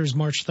 In theaters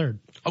March 3rd.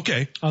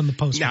 Okay. On the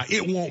poster. Now,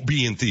 it won't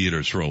be in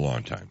theaters for a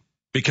long time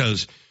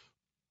because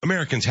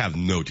Americans have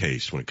no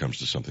taste when it comes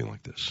to something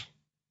like this.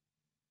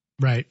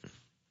 Right.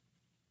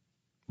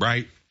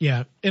 Right?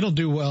 Yeah, it'll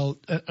do well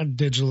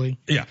digitally.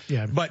 Yeah.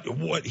 Yeah. But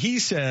what he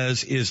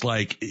says is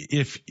like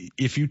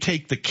if you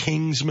take the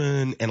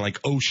Kingsman and like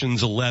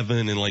Ocean's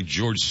 11 and like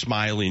George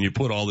Smiley and you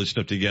put all this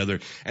stuff together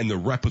and the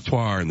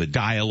repertoire and the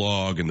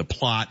dialogue and the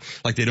plot,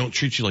 like they don't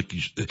treat you like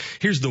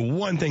here's the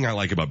one thing I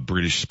like about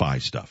British spy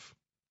stuff.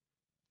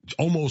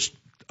 Almost,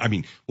 I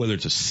mean, whether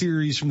it's a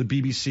series from the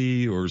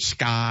BBC or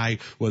Sky,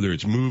 whether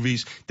it's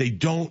movies, they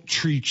don't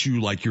treat you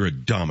like you're a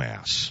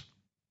dumbass.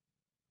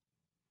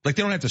 Like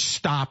they don't have to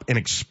stop and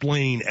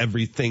explain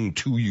everything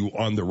to you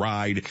on the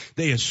ride.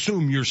 They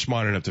assume you're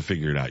smart enough to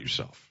figure it out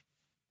yourself.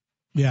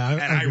 Yeah,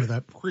 I agree with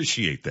that.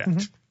 Appreciate that. Mm-hmm.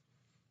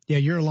 Yeah,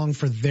 you're along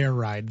for their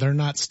ride. They're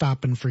not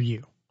stopping for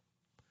you.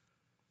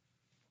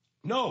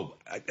 No,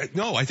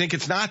 I think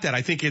it's not that.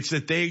 I think it's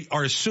that they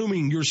are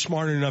assuming you're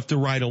smart enough to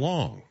ride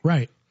along.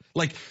 Right.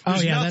 Like,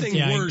 there's nothing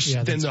worse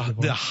than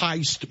the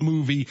heist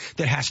movie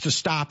that has to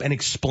stop and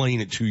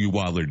explain it to you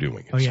while they're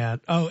doing it. Oh, yeah.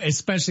 Oh,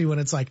 especially when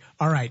it's like,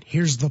 all right,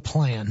 here's the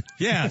plan.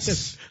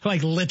 Yes.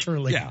 Like,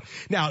 literally. Yeah.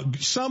 Now,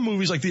 some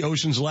movies like the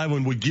Ocean's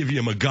 11 would give you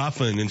a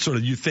MacGuffin and sort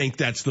of you think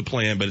that's the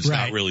plan, but it's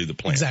not really the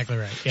plan. Exactly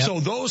right. Yep. So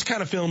those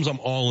kind of films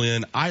I'm all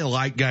in. I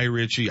like Guy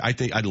Ritchie. I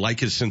think I'd like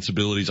his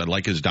sensibilities. I'd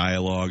like his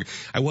dialogue.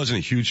 I wasn't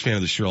a huge fan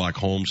of the Sherlock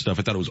Holmes stuff.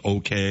 I thought it was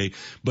okay.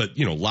 But,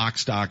 Lock,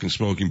 Stock, and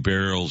Smoking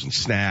Barrels and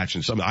Snatch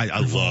and something.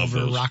 I love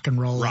those. Rock and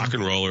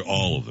Roller,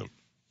 all of them.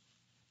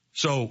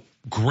 So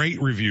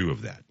great review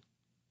of that.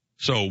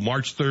 So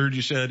March 3rd,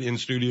 you said in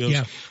studios.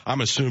 Yeah.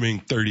 I'm assuming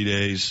 30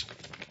 days.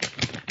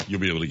 You'll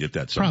be able to get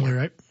that somewhere. Probably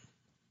right.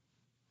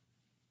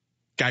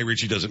 Guy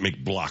Ritchie doesn't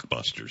make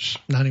blockbusters.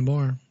 Not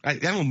anymore. I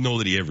don't know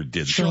that he ever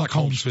did. Sherlock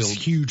Holmes was a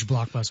huge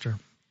blockbuster.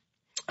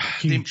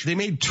 Huge. They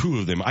made two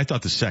of them. I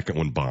thought the second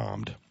one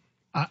bombed.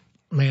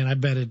 Man, I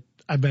bet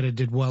it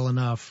did well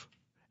enough.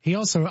 He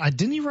also,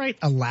 didn't he write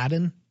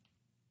Aladdin?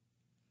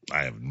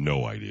 I have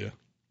no idea.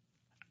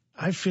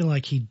 I feel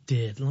like he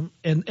did. And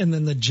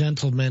then The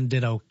Gentleman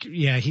did.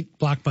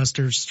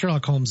 Blockbusters.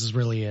 Sherlock Holmes is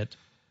really it.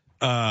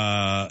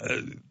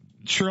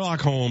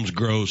 Sherlock Holmes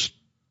grossed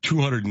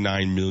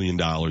 $209 million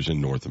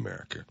in North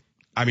America.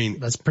 I mean,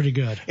 that's pretty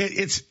good.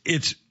 It's,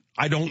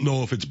 I don't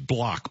know if it's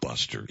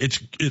blockbuster.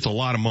 It's a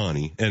lot of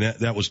money, and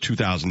that was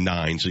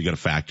 2009, so you got to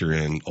factor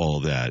in all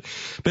of that.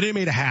 But it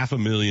made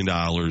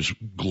 $500,000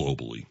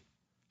 globally.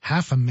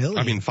 $500,000?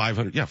 I mean,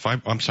 500, yeah,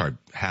 I'm sorry,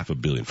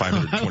 $500 million,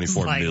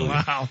 524 million.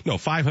 Wow. No,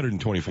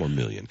 524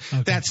 million.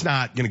 Okay. That's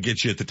not going to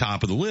get you at the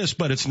top of the list,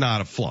 but it's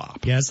not a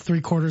flop. Yeah, it's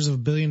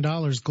 $750 million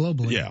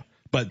globally. Yeah,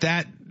 but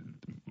that,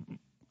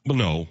 well,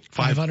 no.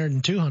 500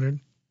 and 200.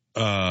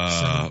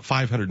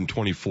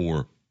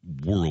 524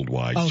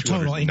 worldwide. Oh,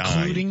 total,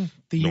 including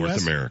the U.S.?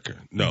 North America.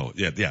 No,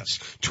 yes.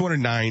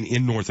 209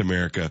 in North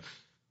America,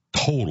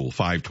 total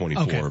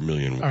 524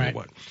 million worldwide.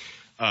 Right.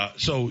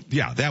 So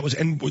yeah, that was,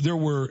 and there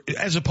were,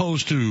 as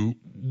opposed to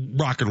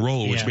Rock and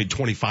Roll, which made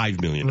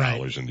 $25 million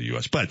in the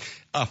U.S., but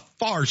a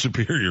far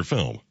superior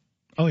film.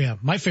 Oh yeah.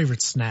 My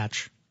favorite's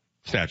Snatch.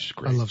 Snatch is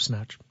great. I love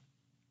Snatch.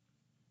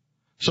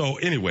 So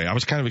anyway, I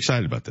was kind of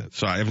excited about that.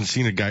 So I haven't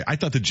seen a guy, I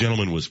thought The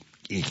Gentleman was,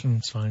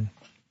 it's fine.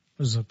 It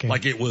was okay.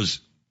 Like it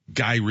was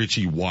Guy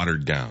Ritchie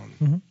watered down.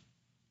 Mm-hmm.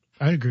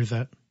 I agree with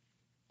that.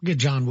 We'll get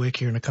John Wick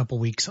here in a couple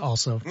weeks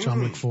also.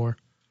 John Wick 4.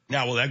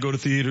 Now, will that go to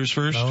theaters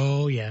first?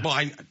 Oh, yeah. Well,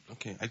 I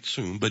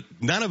assume, but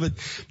none of it.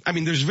 I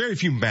mean, there's very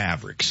few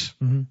Mavericks.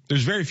 Mm-hmm.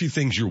 There's very few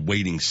things you're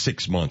waiting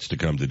 6 months to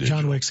come to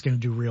digital. John Wick's going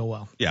to do real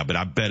well. Yeah, but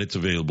I bet it's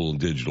available in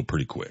digital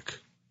pretty quick.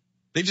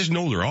 They just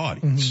know their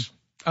audience.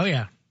 Mm-hmm. Oh,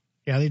 yeah.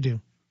 Yeah, they do.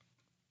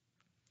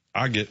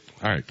 All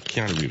right,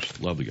 Keanu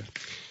Reeves, lovely guy.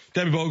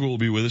 Debbie Bogle will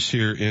be with us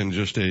here in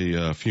just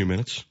a few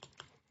minutes.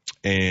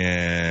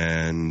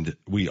 And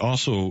we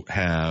also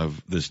have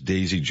this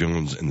Daisy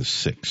Jones and the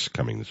Six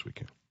coming this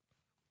weekend.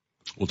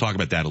 We'll talk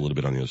about that a little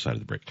bit on the other side of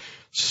the break.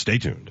 Stay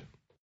tuned.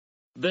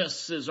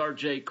 This is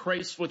R.J.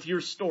 Crace with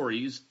your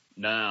stories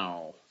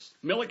now.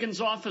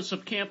 Milliken's Office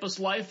of Campus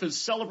Life is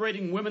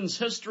celebrating Women's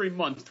History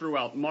Month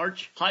throughout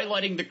March,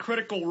 highlighting the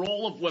critical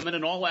role of women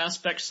in all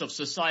aspects of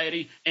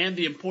society and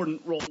the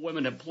important role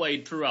women have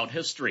played throughout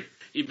history.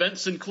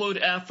 Events include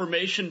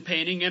affirmation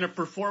painting and a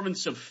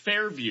performance of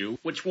Fairview,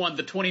 which won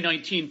the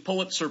 2019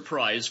 Pulitzer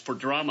Prize for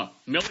Drama.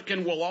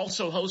 Milliken will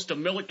also host a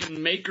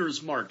Milliken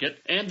Makers Market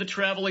and the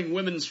traveling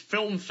women's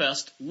film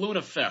fest,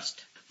 Luna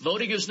Fest.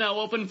 Voting is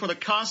now open for the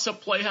Casa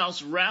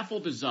Playhouse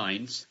raffle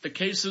designs. The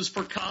Cases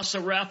for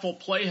Casa Raffle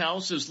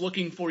Playhouse is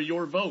looking for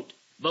your vote.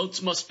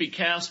 Votes must be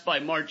cast by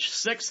March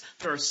 6th.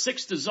 There are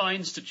 6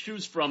 designs to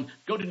choose from.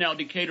 Go to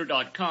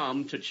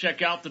nowdecatur.com to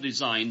check out the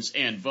designs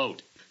and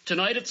vote.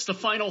 Tonight, it's the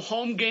final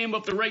home game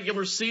of the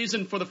regular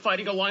season for the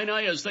Fighting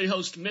Illini as they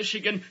host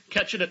Michigan.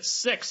 Catch it at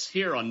 6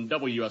 here on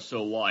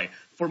WSOY.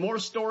 For more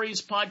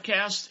stories,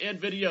 podcasts,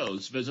 and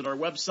videos, visit our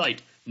website,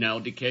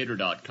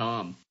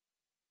 nowdecatur.com.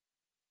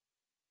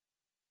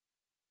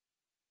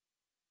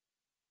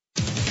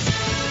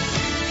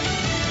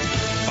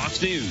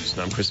 Fox News.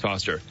 I'm Chris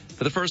Foster.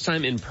 For the first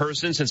time in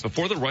person since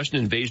before the Russian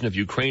invasion of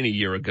Ukraine a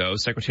year ago,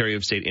 Secretary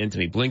of State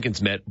Antony Blinken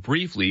met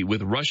briefly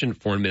with Russian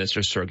Foreign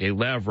Minister Sergei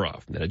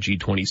Lavrov at a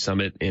G20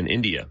 summit in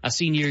India. A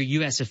senior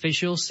U.S.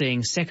 official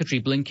saying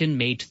Secretary Blinken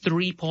made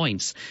 3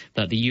 points: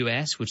 that the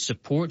U.S. would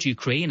support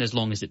Ukraine as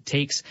long as it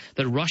takes,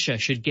 that Russia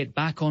should get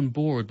back on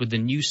board with the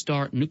New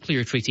START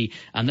nuclear treaty,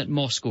 and that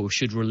Moscow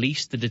should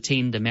release the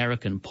detained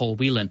American Paul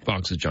Whelan.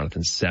 Fox's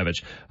Jonathan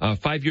Savage. A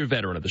 5-year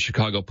veteran of the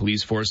Chicago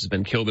police force has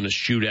been killed in a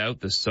shootout.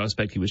 The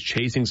suspect he was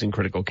chasing is in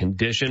critical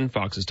condition.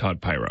 Fox's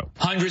Todd Pyro.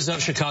 Hundreds of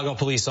Chicago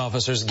police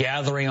officers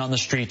gathering on the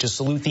street to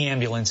salute the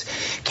ambulance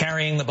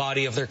carrying the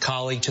body of their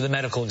colleague to the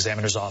medical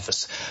examiner's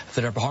office.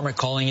 The department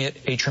calling it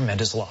a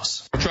tremendous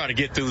loss. We're trying to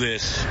get through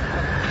this.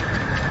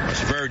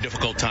 It's a very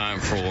difficult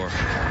time for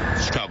the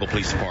Chicago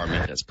Police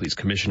Department. That's Police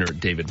Commissioner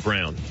David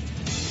Brown.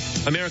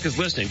 America's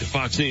listening to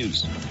Fox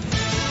News.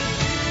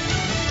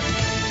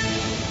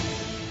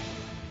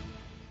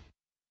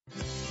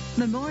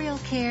 Memorial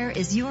Care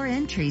is your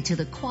entry to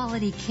the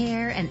quality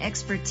care and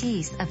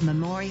expertise of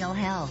Memorial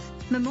Health.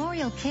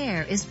 Memorial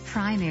Care is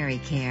primary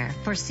care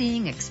for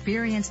seeing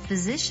experienced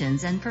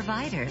physicians and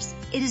providers.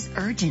 It is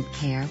urgent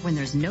care when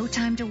there's no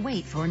time to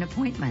wait for an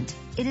appointment.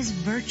 It is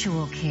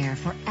virtual care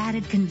for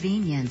added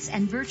convenience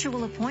and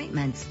virtual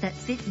appointments that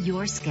fit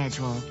your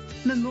schedule.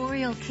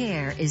 Memorial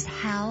Care is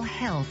how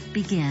health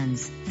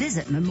begins.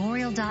 Visit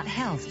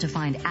memorial.health to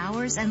find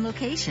hours and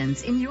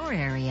locations in your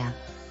area.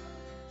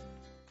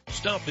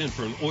 Stop in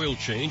for an oil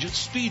change at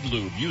Speed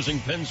Lube using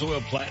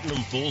Pennzoil Platinum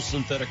Full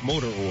Synthetic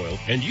Motor Oil,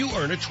 and you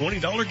earn a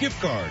 $20 gift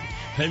card.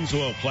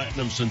 Pennzoil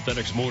Platinum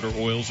Synthetics Motor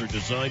Oils are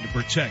designed to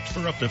protect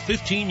for up to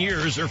 15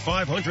 years or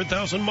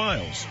 500,000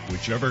 miles,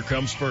 whichever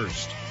comes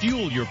first.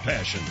 Fuel your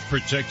passion.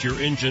 Protect your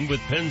engine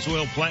with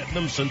Pennzoil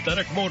Platinum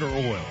Synthetic Motor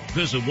Oil.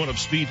 Visit one of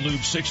Speed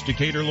Lube's 6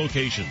 Decatur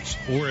locations,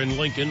 or in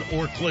Lincoln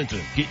or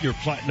Clinton. Get your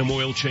Platinum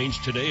oil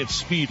change today at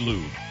Speed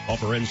Lube.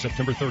 Offer ends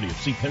September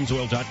 30th. See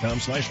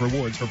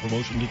pennzoil.com/rewards for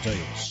promotion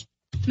details.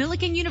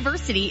 Milliken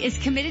University is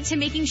committed to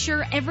making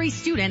sure every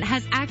student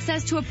has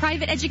access to a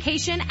private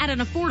education at an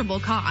affordable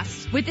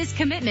cost. With this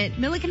commitment,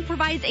 Milliken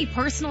provides a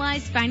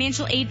personalized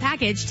financial aid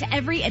package to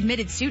every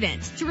admitted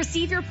student. To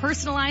receive your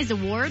personalized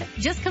award,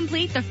 just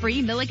complete the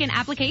free Milliken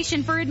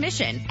application for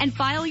admission and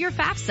file your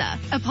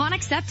FAFSA. Upon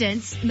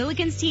acceptance,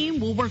 Milliken's team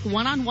will work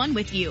one-on-one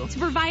with you to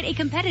provide a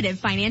competitive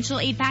financial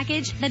aid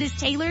package that is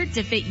tailored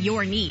to fit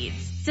your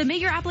needs.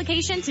 Submit your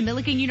application to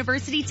Milliken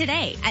University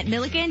today at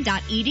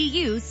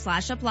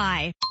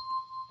milliken.edu/apply.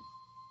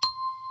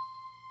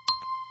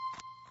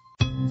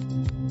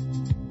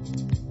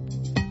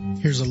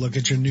 Here's a look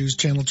at your News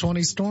Channel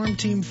 20 Storm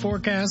Team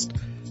forecast.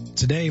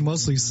 Today,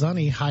 mostly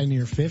sunny, high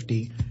near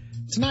 50.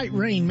 Tonight,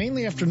 rain,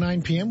 mainly after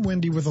 9 p.m.,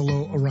 windy with a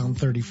low around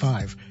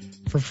 35.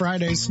 For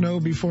Friday, snow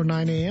before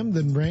 9 a.m.,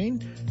 then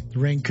rain. The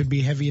rain could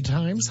be heavy at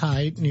times,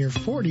 high near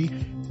 40,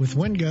 with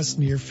wind gusts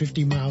near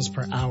 50 miles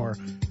per hour.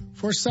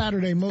 For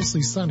Saturday,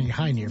 mostly sunny,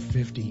 high near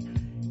 50.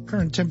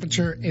 Current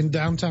temperature in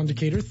downtown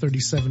Decatur,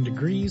 37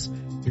 degrees.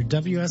 Your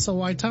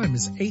WSOY time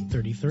is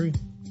 8:33.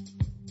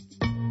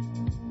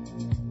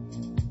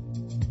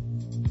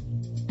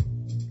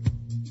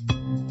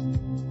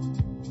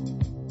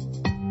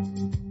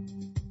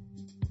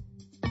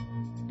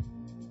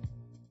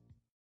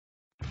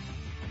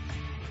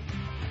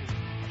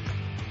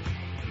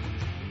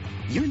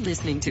 You're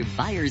listening to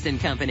Byers &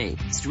 Company,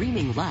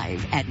 streaming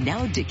live at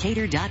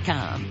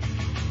nowdecatur.com.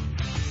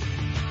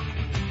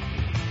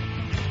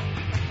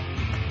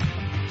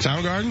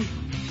 Soundgarden?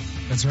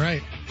 That's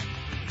right.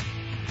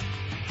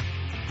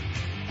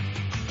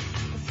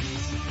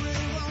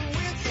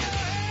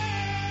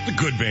 It's a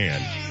good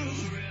band.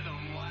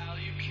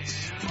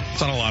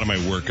 It's on a lot of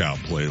my workout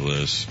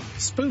playlists.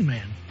 Spoon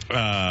Man.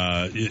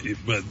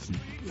 But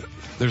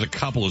there's a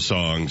couple of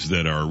songs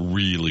that are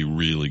really,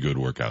 really good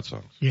workout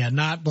songs. Yeah,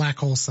 not Black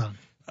Hole Sun.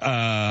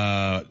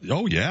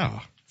 Oh yeah.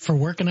 For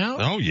working out?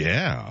 Oh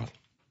yeah.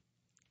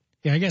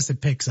 Yeah, I guess it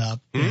picks up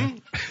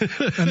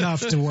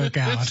enough to work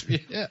out.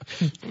 Yeah.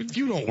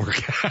 You don't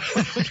work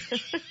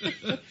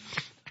out.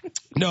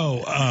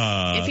 No.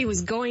 If he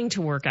was going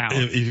to work out.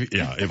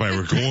 If I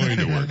were going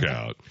to work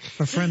out.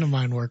 A friend of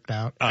mine worked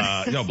out.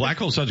 No, Black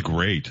Hole Sun's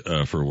great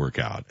for a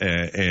workout.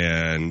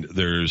 And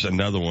there's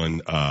another one,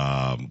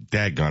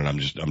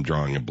 daggone it, I'm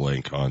drawing a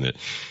blank on it.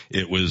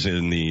 It was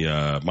in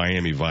the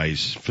Miami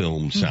Vice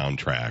film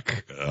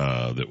soundtrack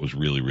that was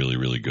really, really,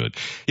 really good.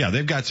 Yeah,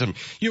 they've got some,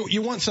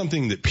 you want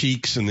something that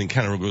peaks and then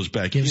kind of goes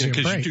back, Gives you a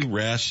because break. you do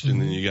rest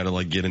and then you got to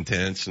like get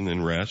intense and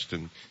then rest.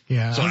 And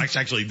Yeah. so that's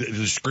actually the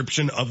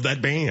description of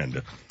that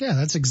band. Yeah,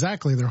 that's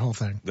exactly their whole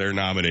thing. They're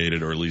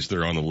nominated, or at least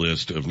they're on the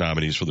list of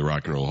nominees for the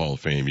Rock and Roll Hall of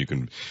Fame. You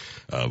can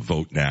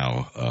vote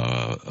now.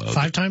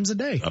 5 times a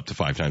day. Up to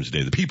 5 times a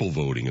day. The people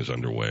voting is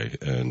underway.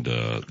 And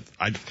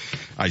I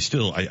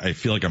feel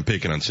like I'm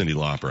picking on Cyndi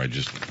Lauper. I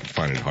just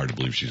find it hard to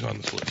believe she's on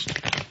this list.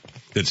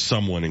 That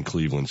someone in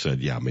Cleveland said,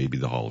 yeah, maybe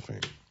the Hall of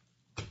Fame.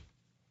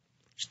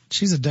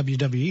 She's a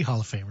WWE Hall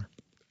of Famer.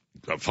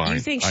 Fine. You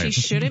think she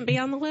shouldn't be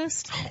on the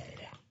list?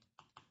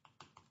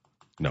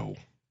 No.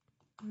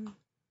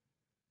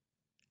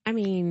 I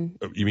mean.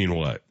 You mean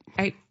what?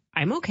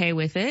 I'm okay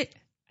with it.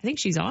 I think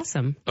she's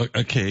awesome.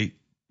 Okay.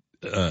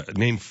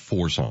 Name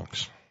 4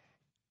 songs.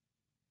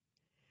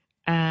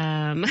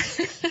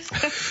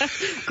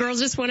 Girls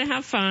Just Want to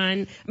Have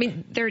Fun. I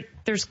mean,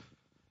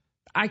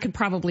 I could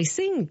probably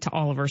sing to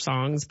all of her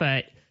songs,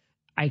 but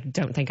I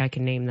don't think I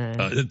can name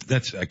the.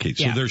 That's okay.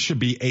 So Yeah. there should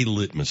be a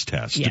litmus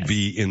test to Yes.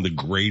 be in the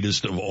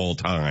greatest of all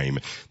time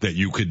that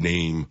you could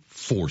name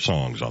 4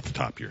 songs off the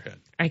top of your head.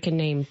 I can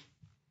name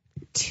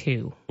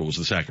 2. What was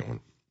the second one?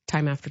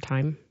 Time After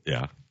Time.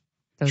 Yeah.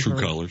 Those True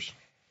were- Colors.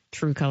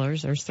 True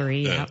Colors. There's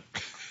 3. Yeah.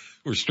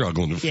 We're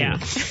struggling to 4. Yeah.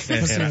 What's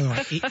the other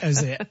one?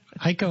 Is it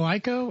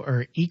Iko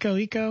or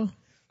Iko?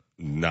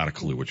 Not a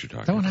clue what you're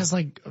talking That one about. has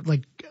like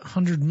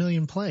 100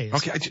 million plays.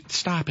 Okay,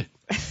 stop it.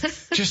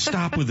 Just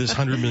stop with this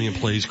 100 million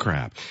plays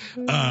crap.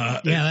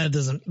 Yeah, that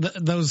doesn't.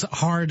 Those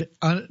hard,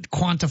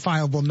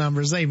 quantifiable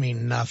numbers, they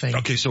mean nothing.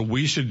 Okay, so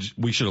we should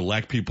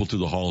elect people to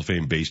the Hall of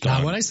Fame based Not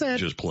on what I said.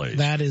 just plays.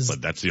 That is- but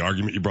that's the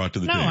argument you brought to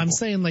the No, table. I'm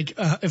saying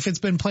if it's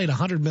been played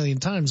 100 million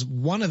times,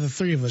 one of the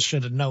 3 of us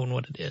should have known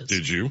what it is.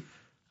 Did you?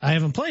 I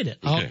haven't played it.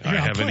 Okay, I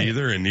haven't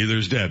either, and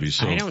neither's Debbie.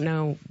 So I don't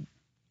know.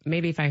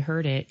 Maybe if I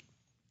heard it.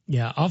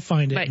 Yeah, I'll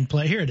find it But and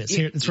play. Here it is.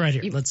 Here, it's right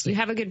here. Let's see. You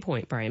have a good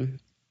point, Brian.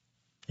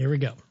 Here we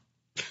go.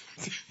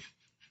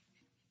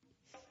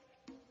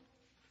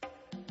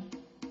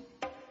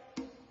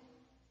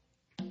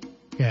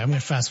 Yeah, I'm going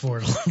to fast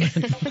forward a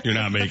little bit. You're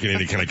not making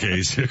any kind of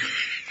case here.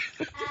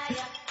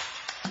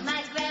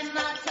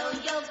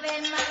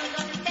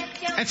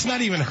 That's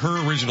not even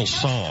her original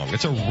song.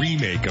 It's a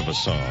remake of a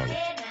song.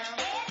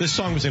 This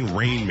song was in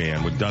Rain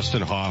Man with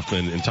Dustin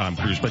Hoffman and Tom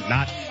Cruise, but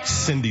not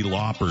Cyndi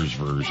Lauper's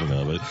version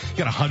of it. You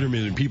got 100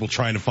 million people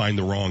trying to find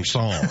the wrong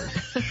song.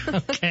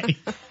 Okay.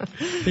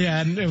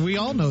 Yeah, and we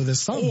all know this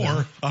song.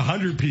 Or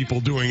 100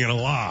 people doing it a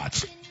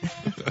lot.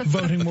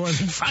 Voting more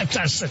than 5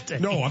 times a day.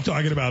 No, I'm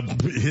talking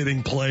about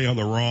hitting play on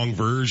the wrong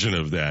version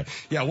of that.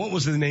 Yeah, what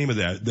was the name of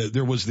that?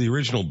 There was the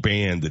original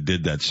band that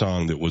did that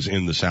song that was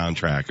in the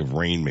soundtrack of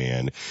Rain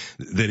Man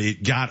that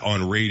it got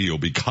on radio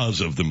because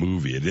of the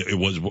movie. It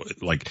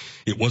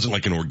wasn't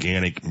like an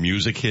organic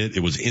music hit.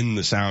 It was in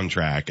the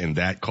soundtrack, and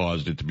that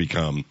caused it to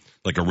become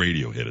like a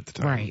radio hit at the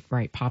time.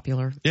 Right.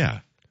 Popular. Yeah.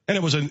 And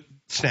it was a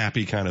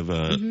snappy kind of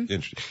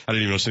interesting. I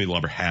didn't even know Cyndi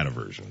Lauper had a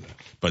version of that.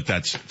 But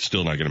that's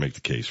still not going to make the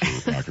case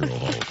for Rock and Roll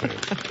Hall of Fame.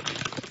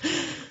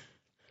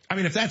 I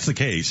mean, if that's the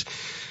case,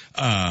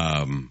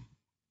 I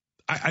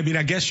mean,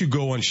 I guess you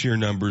go on sheer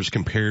numbers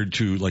compared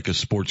to like a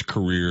sports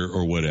career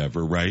or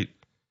whatever, right?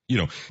 You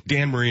know,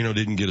 Dan Marino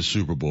didn't get a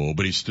Super Bowl,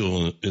 but he's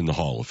still in the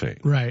Hall of Fame.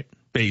 Right.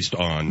 Based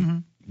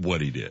on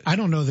what he did. I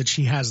don't know that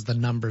she has the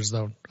numbers,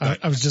 though.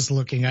 I was just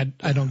looking. I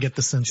don't get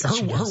the sense that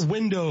she does. Her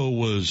window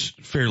was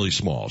fairly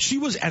small. She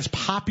was as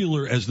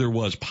popular as there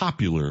was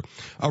popular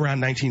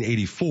around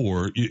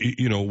 1984,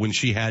 you know, when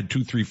she had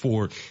 2, 3,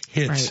 4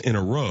 hits in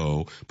a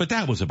row, but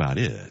that was about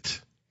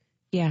it.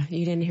 Yeah,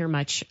 you didn't hear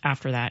much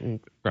after that.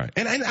 And right.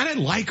 And I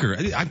like her.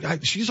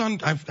 She's on,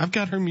 I've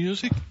got her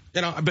music,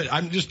 you know, but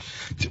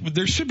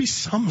there should be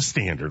some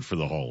standard for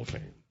the Hall of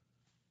Fame.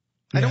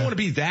 I don't want to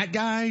be that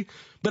guy,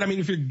 but I mean,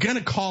 if you're going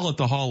to call it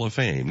the Hall of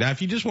Fame, now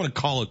if you just want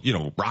to call it, you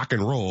know, rock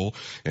and roll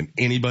and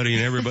anybody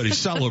and everybody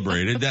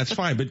celebrated, that's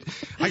fine. But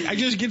I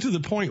just get to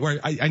the point where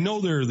I know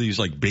there are these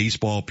like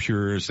baseball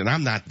purists and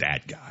I'm not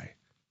that guy.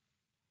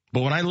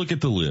 But when I look at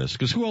the list,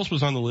 because who else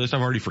was on the list?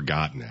 I've already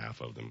forgotten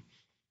half of them.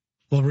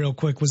 Well, real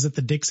quick, was it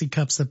the Dixie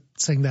Cups that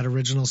sang that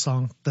original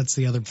song? That's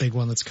the other big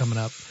one that's coming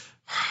up.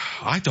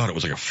 I thought it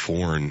was like a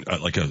foreign,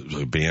 like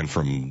a band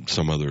from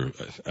some other,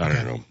 I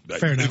don't know.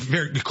 Fair enough.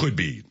 It could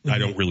be. I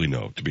don't really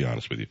know, to be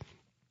honest with you.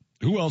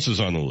 Who else is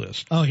on the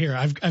list? Oh, here,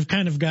 I've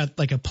kind of got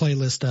like a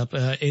playlist up.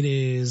 It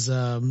is,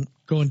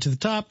 going to the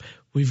top.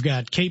 We've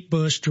got Kate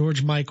Bush,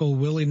 George Michael,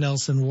 Willie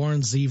Nelson,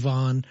 Warren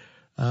Zevon.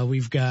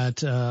 We've got,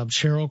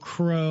 Sheryl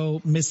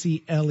Crow,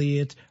 Missy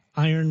Elliott,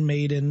 Iron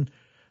Maiden,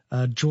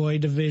 Joy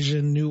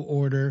Division, New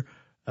Order.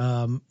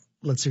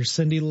 Let's see,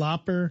 Cyndi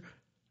Lauper.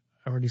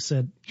 I already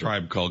said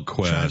Tribe Called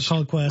Quest,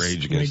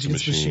 Rage Against the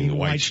Machine, the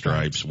White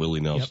Stripes, Willie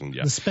Nelson. Yep.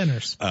 Yeah. The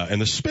Spinners.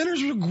 And the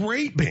Spinners are a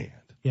great band.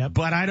 Yep.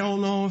 But I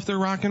don't know if they're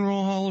Rock and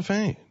Roll Hall of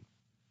Fame.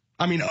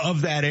 I mean,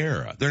 of that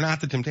era. They're not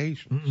the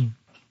Temptations.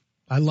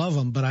 I love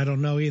them, but I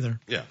don't know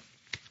either. Yeah.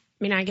 I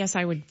mean, I guess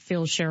I would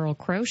feel Sheryl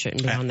Crow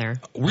shouldn't be on there.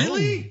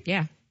 Really?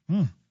 Yeah.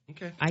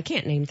 Okay. I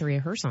can't name 3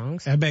 of her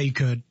songs. I bet you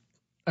could.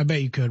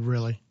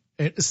 Really.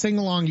 Sing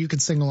along, you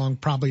could sing along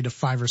probably to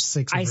 5 or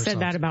 6 of I her said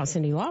songs. that about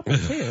Cyndi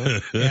Lauper, too.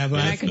 Yeah, but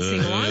I could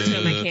sing along to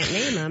them. I can't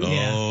name them.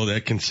 Oh,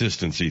 that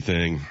consistency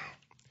thing.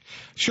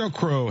 Sheryl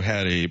Crow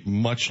had a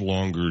much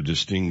longer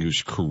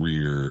distinguished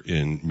career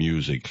in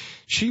music.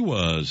 She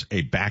was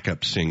a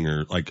backup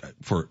singer, like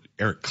for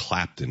Eric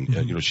Clapton.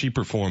 You know, she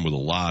performed with a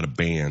lot of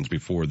bands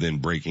before then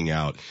breaking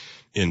out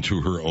into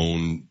her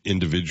own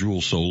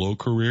individual solo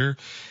career.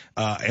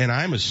 And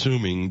I'm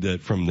assuming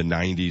that from the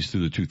 90s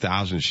through the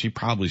 2000s, she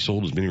probably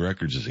sold as many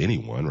records as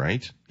anyone,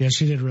 right? Yeah,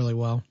 she did really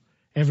well.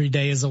 Every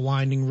Day is a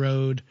Winding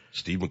Road.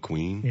 Steve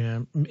McQueen. Yeah.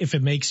 If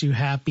It Makes You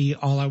Happy,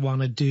 All I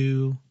Want to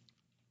Do.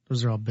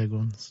 Those are all big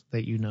ones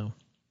that you know.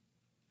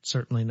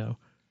 Certainly know.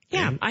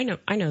 Yeah, I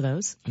know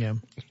those. Yeah.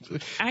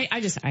 I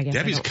guess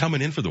Debbie's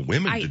coming in for the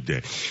women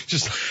today.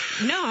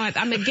 No,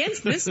 I'm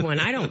against this one.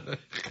 I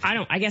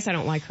guess I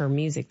don't like her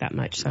music that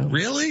much. So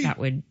really, that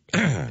would.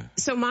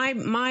 So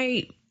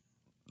my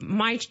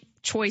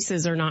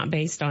choices are not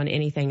based on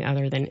anything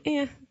other than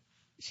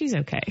she's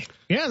okay.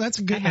 Yeah, that's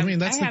a good. I mean,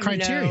 that's the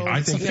criteria.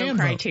 I think no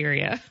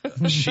criteria.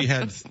 She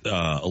had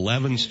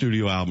 11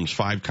 studio albums,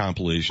 5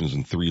 compilations,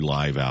 and 3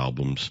 live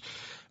albums.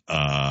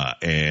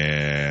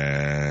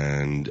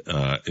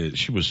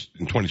 She was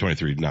in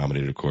 2023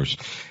 nominated, of course.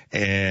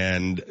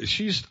 And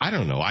she's, I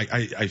don't know,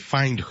 I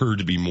find her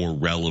to be more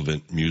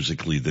relevant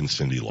musically than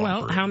Cyndi Lauper.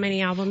 Well, how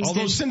many albums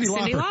did Cyndi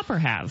Lauper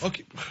have?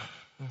 Okay.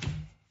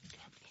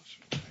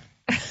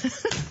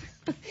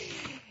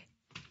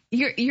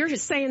 You're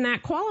just saying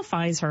that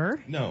qualifies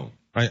her. No,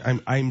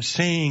 I'm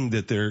saying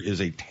that there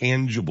is a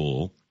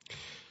tangible,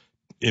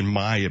 in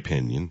my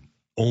opinion,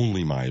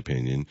 only my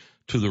opinion,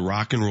 to the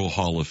Rock and Roll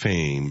Hall of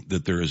Fame,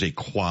 that there is a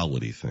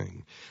quality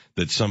thing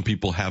that some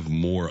people have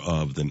more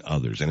of than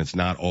others. And it's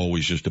not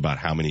always just about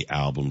how many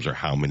albums or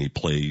how many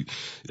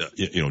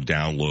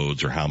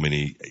downloads or how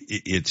many.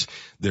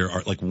 There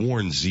are, like,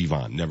 Warren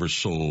Zevon never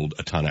sold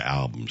a ton of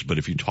albums, but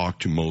if you talk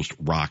to most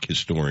rock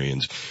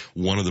historians,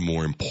 one of the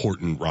more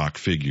important rock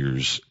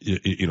figures,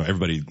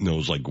 everybody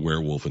knows, like,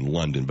 Werewolf in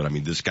London, but I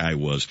mean, this guy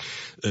was,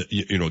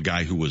 a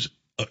guy who was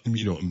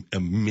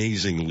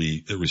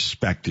amazingly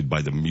respected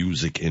by the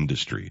music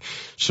industry.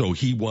 So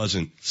he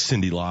wasn't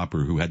Cyndi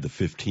Lauper, who had the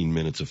 15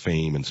 minutes of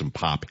fame and some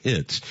pop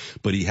hits,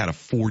 but he had a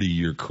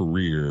 40-year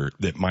career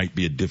that might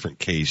be a different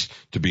case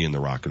to be in the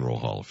Rock and Roll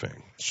Hall of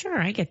Fame.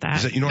 Sure, I get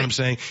that. You know what I'm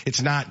saying?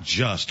 It's not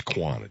just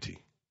quantity.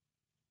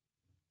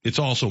 It's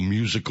also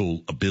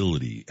musical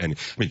ability. And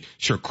I mean,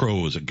 Sheryl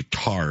Crow is a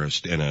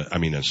guitarist and a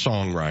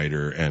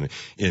songwriter, and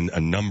in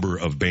a number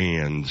of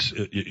bands.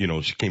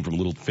 She came from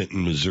Little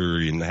Fenton,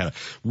 Missouri, and had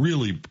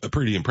a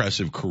pretty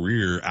impressive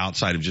career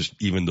outside of just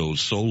even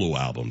those solo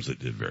albums that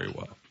did very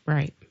well.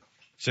 Right.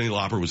 Cyndi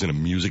Lauper was in a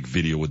music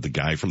video with the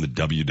guy from the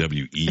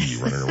WWE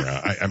running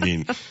around. I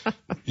mean,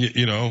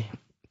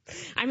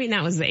 I mean,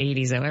 that was the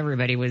 80s, though.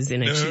 Everybody was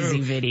in a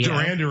cheesy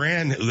video.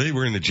 Duran, they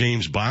were in the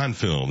James Bond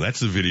film. That's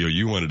the video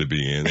you wanted to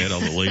be in. They had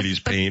all the ladies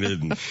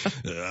painted. And,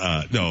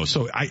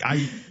 so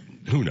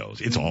who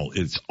knows? It's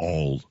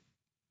all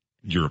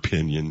your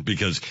opinion,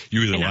 because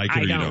you either like it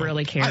or you don't. I don't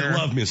really care. I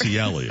love Missy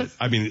Elliott.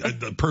 I mean,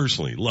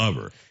 personally, love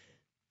her.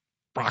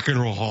 Rock and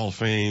Roll Hall of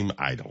Fame,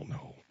 I don't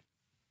know.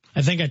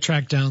 I think I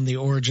tracked down the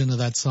origin of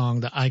that song,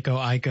 the Iko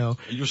Iko.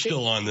 You're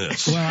still on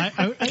this. Well,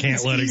 I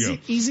can't let it go.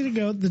 Easy to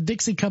go. The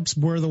Dixie Cups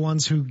were the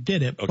ones who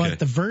did it, but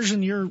the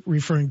version you're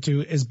referring to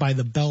is by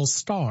the Bell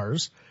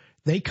Stars.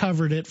 They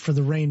covered it for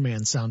the Rain Man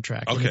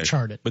soundtrack, and it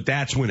charted. But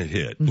that's when it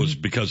hit, was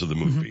because of the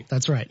movie.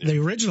 That's right. Yeah. The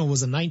original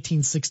was a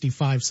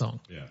 1965 song.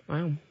 Yeah.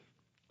 Wow.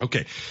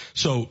 Okay,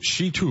 so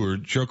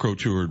Sheryl Crow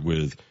toured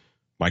with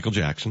Michael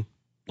Jackson,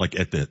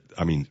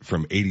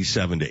 from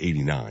 87 to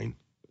 89,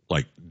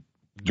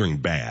 during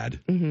Bad.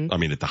 I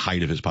mean, at the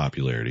height of his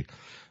popularity.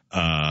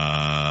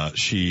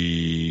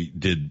 She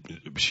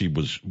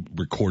was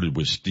recorded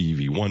with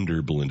Stevie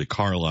Wonder, Belinda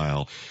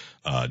Carlisle,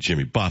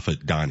 Jimmy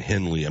Buffett, Don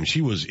Henley. I mean,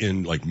 she was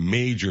in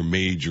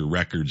major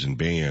records and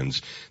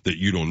bands that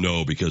you don't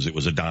know because it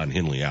was a Don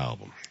Henley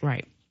album.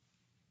 Right.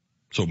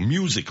 So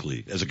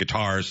musically, as a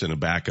guitarist and a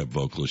backup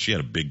vocalist, she had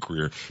a big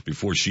career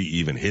before she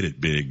even hit it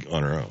big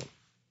on her own.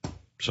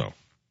 So,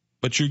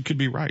 but you could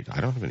be right.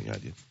 I don't have any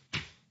idea.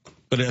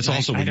 But it's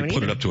also when you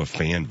put it up to a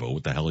fan vote,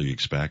 what the hell are you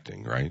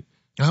expecting, right?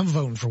 I'm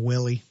voting for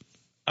Willie.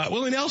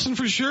 Willie Nelson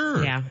for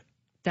sure. Yeah,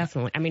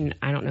 definitely. I mean,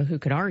 I don't know who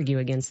could argue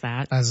against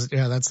that. That's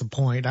the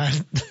point.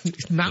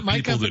 Not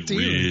my cup of tea. People that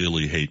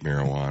really hate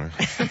marijuana.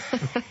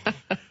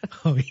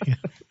 Oh, yeah.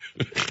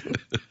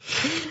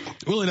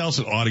 Willie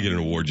Nelson ought to get an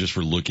award just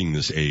for looking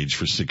this age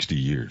for 60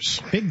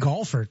 years. Big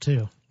golfer,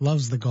 too.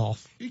 Loves the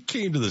golf. He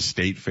came to the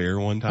state fair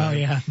one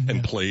time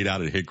and played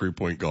out at Hickory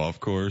Point Golf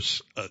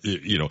Course.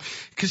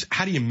 Because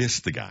how do you miss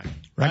the guy?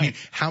 Right. I mean,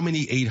 how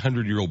many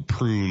 800-year-old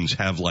prunes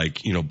have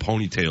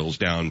ponytails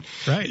down,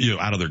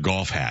 out of their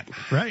golf hat?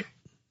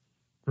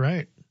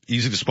 Right.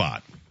 Easy to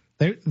spot.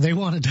 They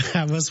wanted to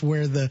have us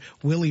wear the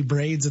Willie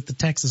braids at the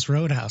Texas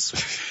Roadhouse.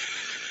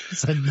 I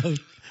said,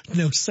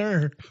 no,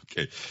 sir.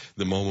 Okay.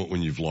 The moment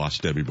when you've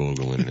lost Debbie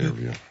Bogle in an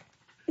interview.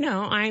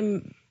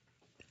 No,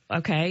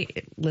 okay,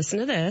 listen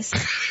to this.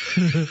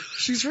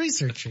 She's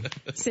researching.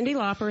 Cyndi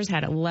Lauper's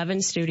had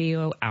 11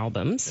 studio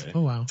albums.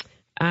 Oh, wow.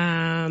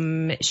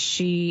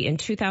 In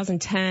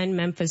 2010,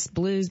 Memphis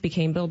Blues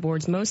became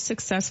Billboard's most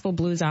successful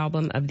blues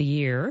album of the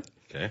year.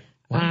 Okay.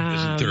 Wow.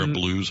 Isn't there a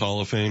Blues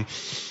Hall of Fame?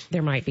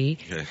 There might be.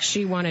 Okay.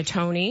 She won a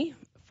Tony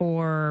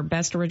for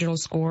Best Original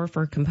Score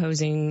for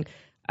composing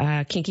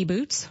Kinky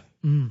Boots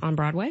on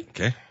Broadway.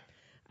 Okay.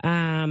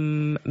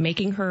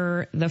 Making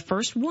her the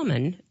first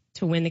woman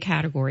to win the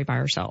category by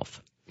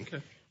herself.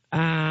 Okay.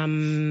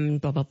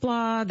 Blah, blah,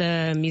 blah.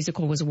 The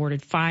musical was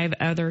awarded 5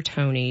 other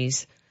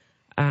Tonys,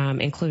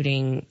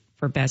 including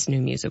for Best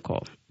New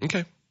Musical.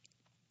 Okay.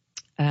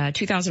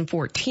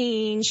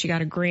 2014, she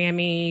got a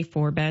Grammy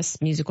for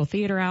Best Musical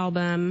Theater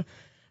Album.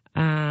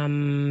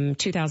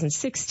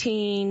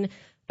 2016,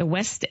 the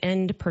West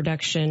End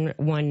production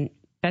won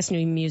Best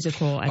New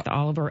Musical at the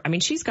Oliver. I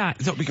mean, she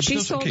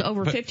sold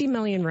over 50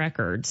 million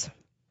records.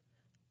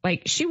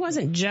 Like, she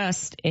wasn't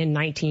just in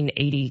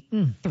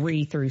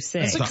 1983 through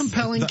 6. It's a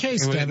compelling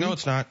case, Debbie. No,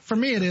 it's not. For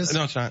me, it is.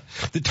 No, it's not.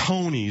 The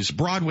Tonys,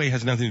 Broadway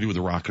has nothing to do with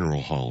the Rock and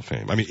Roll Hall of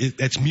Fame. I mean,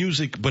 it's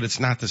music, but it's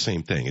not the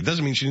same thing. It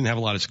doesn't mean she didn't have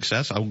a lot of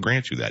success. I'll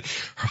grant you that.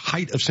 Her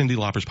height of Cyndi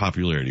Lauper's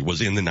popularity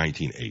was in the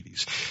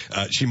 1980s.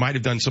 She might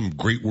have done some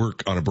great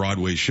work on a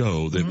Broadway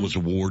show that was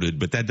awarded,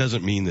 but that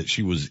doesn't mean that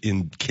she was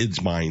in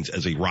kids' minds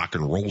as a rock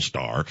and roll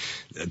star.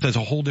 That's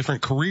a whole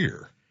different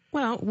career.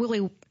 Well,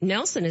 Willie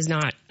Nelson is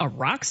not a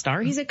rock star.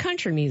 He's a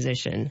country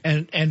musician.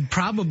 And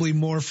probably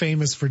more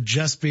famous for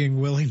just being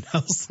Willie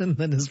Nelson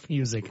than his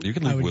music. You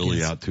can leave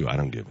Willie out too. I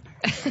don't give it.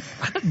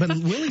 But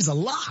Willie's a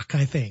lock,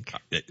 I think.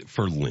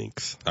 For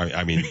length.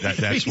 I mean,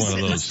 that's one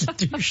of those.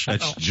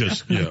 That's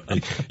just,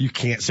 you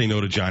can't say no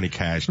to Johnny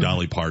Cash,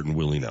 Dolly Parton,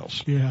 Willie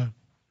Nelson. Yeah.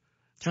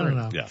 True. I don't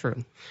know. Yeah.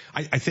 True.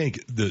 I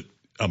think that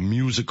a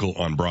musical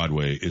on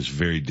Broadway is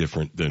very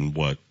different than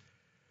what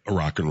a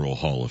Rock and Roll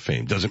Hall of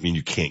Fame. Doesn't mean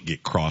you can't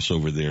get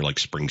crossover there like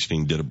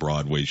Springsteen did a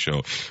Broadway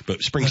show, but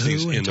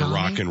Springsteen's in the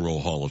Rock and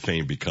Roll Hall of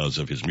Fame because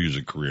of his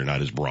music career,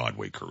 not his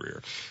Broadway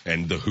career.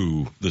 And The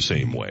Who the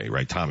same way,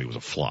 right? Tommy was a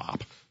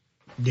flop.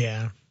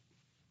 Yeah.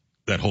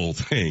 That whole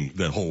thing,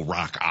 that whole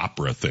rock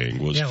opera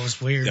thing was, it was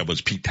weird. That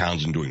was Pete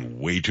Townsend doing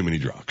way too many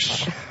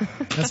drugs.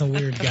 That's a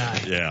weird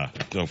guy. Yeah,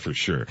 no, for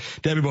sure.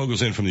 Debbie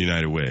Bogle's in from the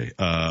United Way.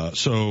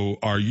 So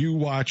are you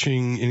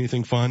watching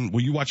anything fun? Will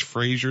you watch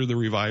Frasier, the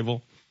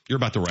revival? You're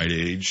about the right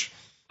age.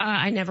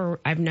 I've never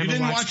You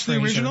didn't watch the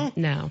Frasier. original?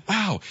 No.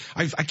 Wow.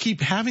 I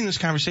keep having this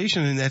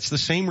conversation and that's the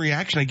same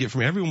reaction I get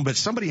from everyone, but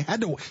somebody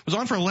was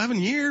on for 11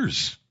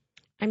 years.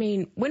 I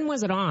mean, when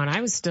was it on? I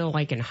was still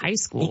in high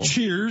school. Well,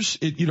 Cheers,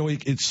 it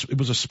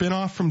was a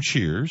spinoff from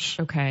Cheers.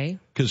 Okay.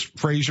 Because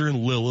Frasier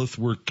and Lilith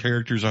were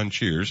characters on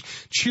Cheers.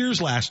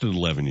 Cheers lasted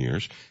 11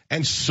 years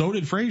and so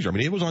did Frasier. I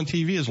mean, it was on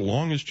TV as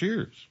long as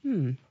Cheers.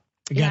 It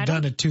got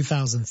done in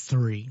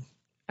 2003.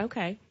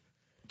 Okay.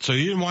 So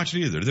you didn't watch it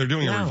either. They're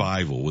doing a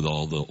revival with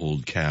all the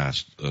old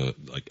cast.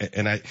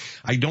 And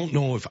I don't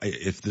know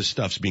if this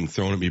stuff's being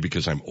thrown at me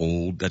because I'm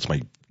old. That's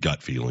my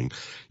gut feeling.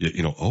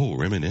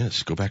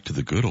 Reminisce. Go back to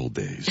the good old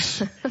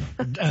days.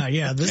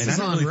 Yeah, this is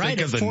on right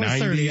at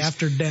 4:30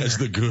 after dinner. As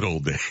the good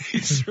old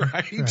days,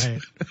 right?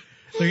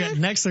 Right.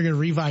 Next, they're going to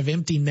revive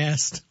Empty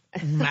Nest.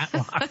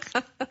 Matlock.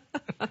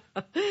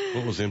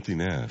 What was Empty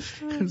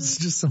Nest? It was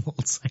just some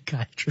old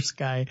psychiatrist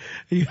guy.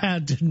 You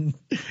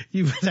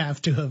would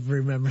have to have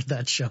remembered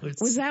that show.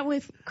 Was that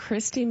with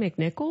Christy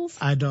McNichols?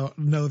 I don't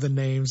know the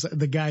names.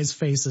 The guy's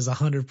face is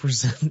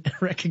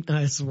 100%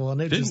 recognizable. And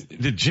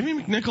did Jimmy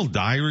McNichol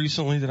die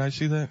recently? Did I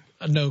see that?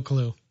 No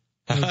clue.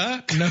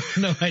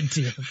 No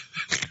idea.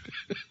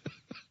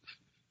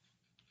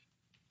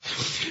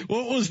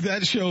 What was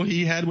that show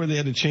he had where they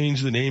had to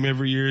change the name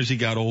every year as he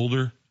got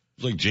older?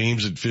 It was like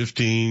James at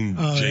 15,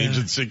 James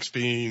at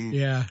 16.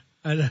 Yeah,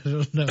 I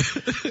don't know.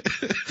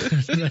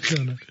 I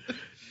don't know.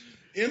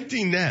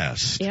 Empty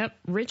Nest. Yep,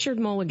 Richard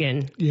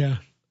Mulligan. Yeah.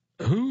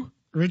 Who?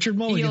 Richard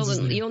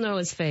Mulligan. You'll know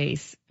his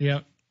face.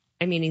 Yep.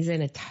 I mean, he's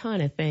in a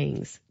ton of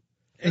things.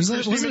 Wasn't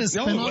it a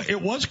spinoff? No,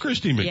 it was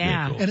Christy McNichol.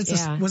 Yeah.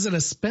 And was it a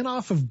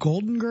spinoff of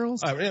Golden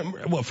Girls?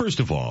 Well, first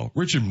of all,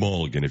 Richard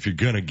Mulligan, if you're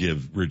going to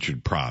give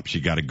Richard props,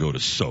 you got to go to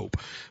Soap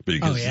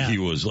because he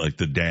was like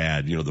the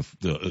dad, you know,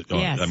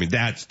 I mean,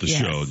 that's the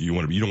show you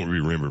want to be, you don't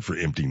remember for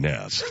Empty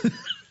Nest.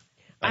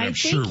 I'm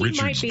sure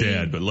Richard's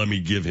dead, but let me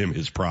give him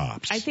his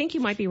props. I think you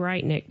might be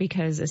right, Nick,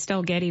 because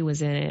Estelle Getty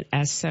was in it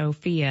as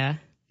Sophia.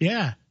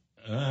 Yeah.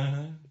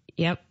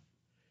 Yep.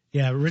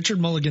 Yeah, Richard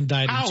Mulligan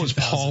died in 2000. How is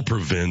Paul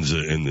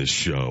Provenza in this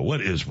show?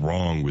 What is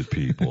wrong with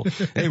people?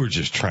 They were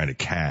just trying to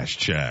cash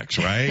checks,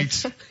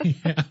 right?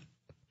 Yeah.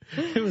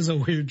 It was a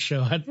weird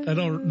show. I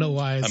don't know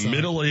why I saw A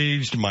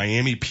middle-aged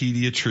Miami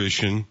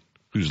pediatrician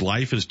whose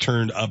life is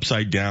turned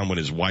upside down when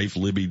his wife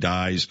Libby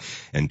dies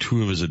and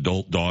two of his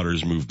adult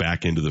daughters move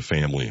back into the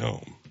family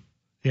home.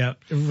 Yeah,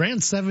 it ran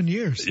 7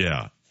 years.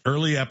 Yeah.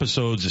 Early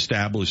episodes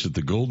established that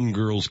the Golden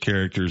Girls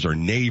characters are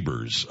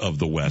neighbors of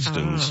the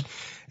Westons.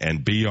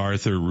 And B.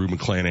 Arthur, Rue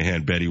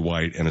McClanahan, Betty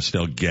White, and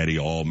Estelle Getty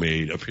all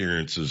made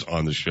appearances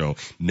on the show.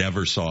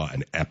 Never saw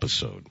an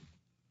episode.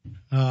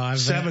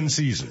 7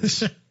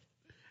 seasons. It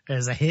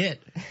was a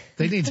hit.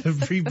 They need to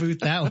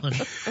reboot that one.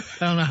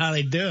 I don't know how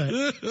they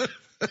do it.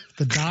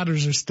 The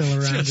daughters are still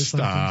around. Just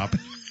stop.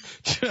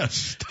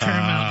 Just stop.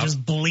 Paramount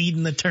just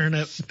bleeding the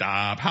turnip.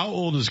 Stop. How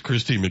old is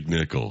Christy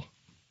McNichol?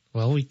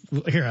 Well,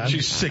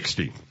 she's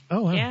 60.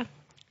 Oh, wow. Yeah.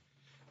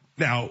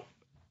 Now,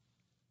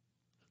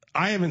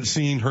 I haven't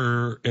seen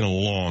her in a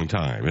long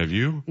time. Have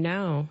you?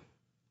 No.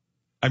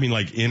 I mean,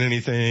 like in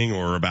anything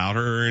or about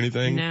her or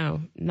anything?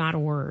 No, not a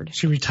word.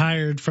 She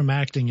retired from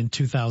acting in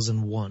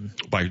 2001.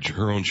 By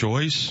her own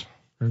choice?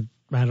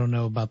 I don't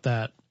know about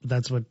that.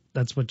 That's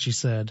what she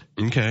said.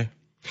 Okay.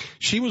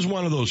 She was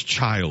one of those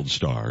child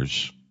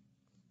stars,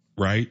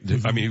 right?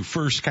 Mm-hmm. I mean, who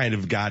first kind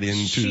of got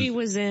into... She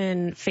was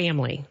in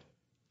Family.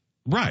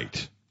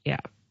 Right. Yeah.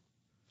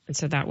 And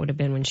so that would have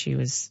been when she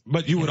was...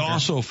 But you would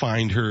also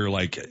find her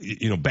like,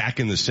 you know, back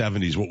in the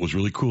 70s, what was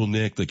really cool,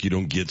 Nick, like you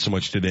don't get so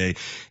much today,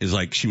 is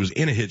like she was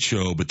in a hit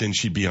show, but then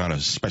she'd be on a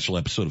special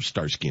episode of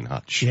Starsky and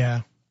Hutch.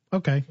 Yeah.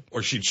 Okay.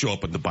 Or she'd show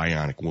up in The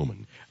Bionic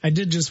Woman. I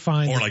did just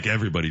find... Or like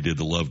everybody did,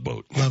 The Love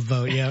Boat. Love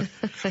Boat, yeah.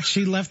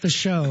 She left the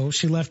show.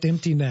 She left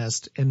Empty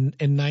Nest in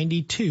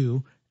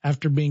 92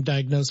 after being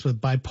diagnosed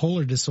with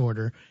bipolar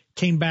disorder.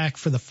 Came back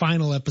for the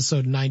final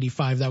episode in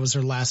 95. That was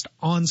her last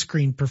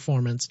on-screen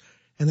performance.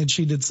 And then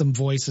she did some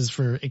voices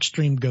for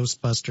Extreme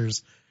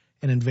Ghostbusters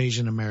and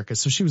Invasion America.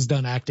 So she was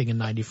done acting in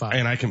 95.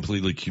 And I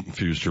completely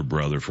confused her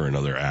brother for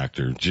another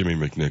actor. Jimmy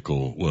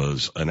McNichol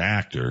was an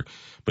actor,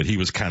 but he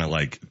was kind of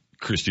like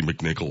Christy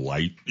McNichol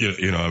light.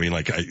 You know, I mean,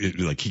 like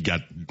he got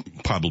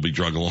probably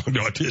drug along to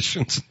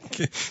auditions.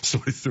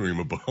 Somebody threw him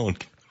a bone.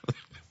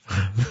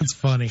 That's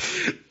funny.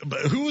 But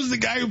who was the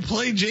guy who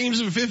played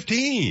James in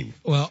 15?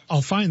 Well,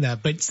 I'll find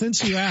that. But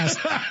since you asked,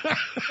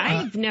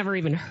 I've never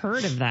even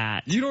heard of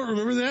that. You don't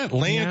remember that?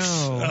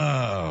 Lance? No.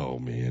 Oh,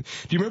 man.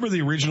 Do you remember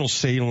the original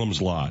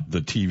Salem's Lot,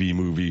 the TV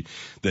movie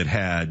that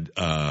had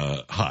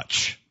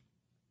Hutch?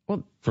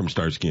 Well, from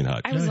Starsky and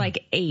Hutch. I was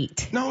like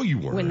 8. No, you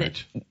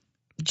weren't.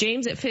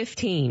 James at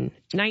 15,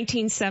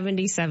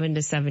 1977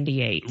 to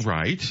 78.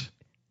 Right.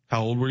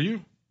 How old were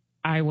you?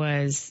 I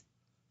was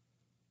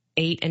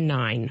 8 and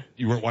 9.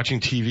 You weren't watching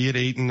TV at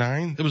 8 and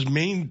 9? It was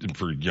made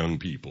for young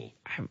people.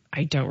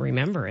 I don't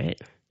remember it.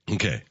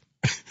 Okay.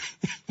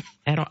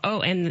 At all.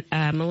 Oh, and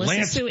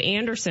Melissa Sue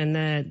Anderson,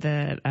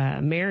 the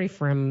Mary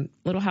from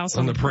Little House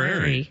on the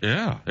Prairie.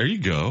 Yeah, there you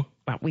go.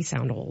 Wow, we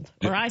sound old.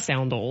 Or I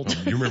sound old.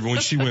 You remember when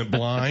she went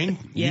blind?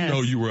 Yes. You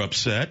know you were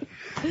upset.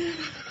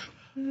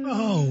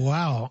 Oh,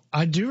 wow.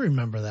 I do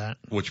remember that.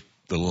 Which,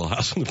 the Little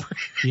House on the Prairie?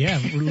 Yeah,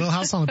 Little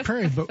House on the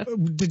Prairie. But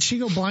did she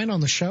go blind on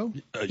the show?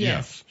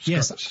 Yes.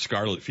 Yes.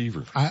 Scarlet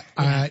Fever.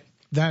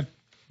 That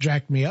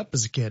jacked me up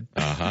as a kid.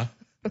 Uh-huh.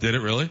 Did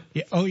it really?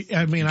 Yeah. Oh,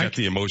 I mean, got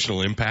the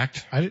emotional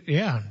impact? I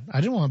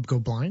didn't want to go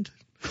blind.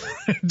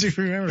 Do you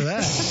remember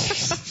that?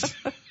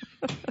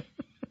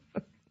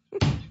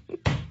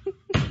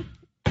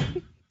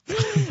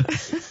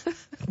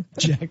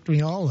 Jacked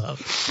me all up.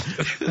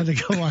 Had to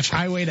go watch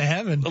Highway to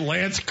Heaven.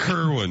 Lance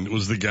Kerwin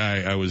was the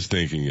guy I was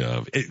thinking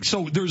of.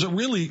 So there's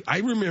I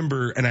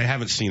remember, and I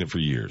haven't seen it for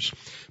years,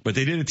 but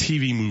they did a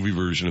TV movie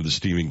version of the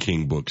Stephen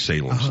King book,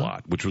 Salem's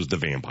Lot, which was the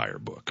vampire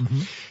book.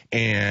 Mm-hmm.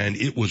 And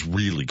it was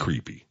really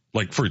creepy.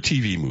 Like for a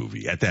TV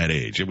movie at that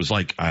age, it was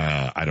like,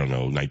 I don't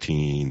know,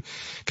 19,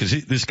 cause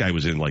this guy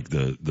was in like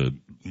the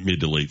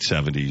mid to late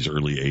 70s,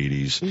 early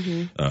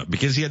 80s,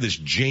 because he had this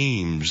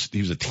James,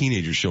 he was a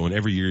teenager show, and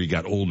every year he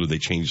got older, they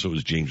changed, so it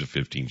was James at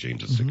 15,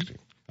 James at 16.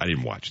 I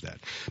didn't watch that.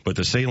 But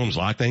the Salem's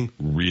Lot thing,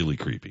 really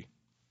creepy.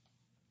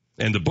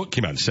 And the book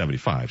came out in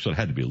 75, so it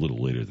had to be a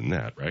little later than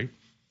that, right?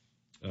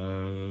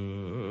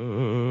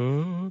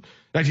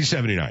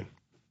 1979.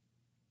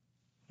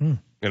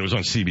 And it was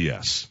on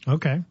CBS.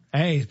 Okay.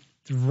 Hey,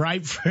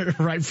 right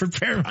for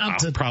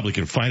Paramount. I probably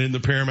can find it in the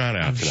Paramount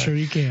app. I'm sure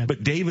you can.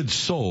 But David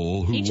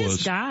Soul, who he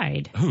just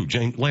died. Who?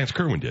 Lance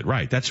Kerwin did.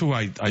 Right. That's who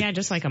I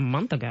just like a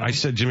month ago. I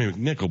said Jimmy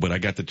McNichol, but I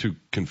got the two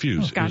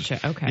confused. Oh, gotcha.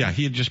 Okay. Yeah,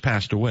 he had just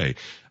passed away.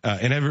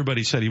 And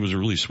everybody said he was a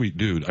really sweet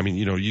dude. I mean,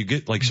 you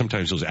get like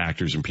sometimes those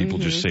actors and people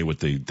just say what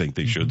they think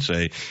they should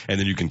say. And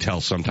then you can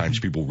tell sometimes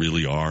people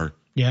really are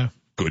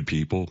good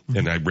people.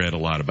 And I read a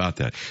lot about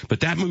that.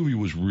 But that movie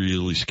was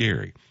really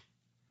scary.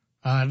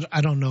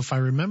 I don't know if I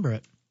remember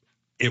it.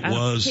 It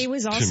was. He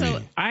was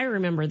also, I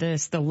remember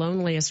this, The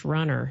Loneliest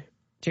Runner.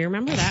 Do you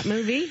remember that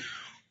movie?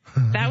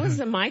 That was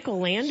the Michael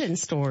Landon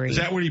story. Is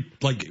that where he,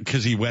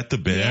 because he wet the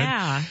bed?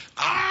 Yeah.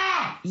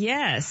 Ah!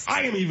 Yes.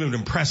 I am even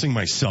impressing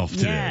myself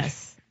today.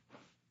 Yes.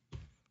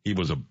 He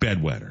was a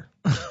bedwetter.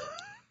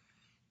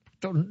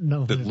 Don't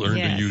know. That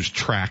learned to use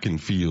track and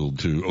field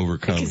to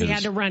overcome because he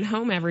had to run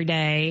home every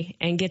day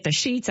and get the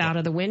sheets out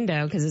of the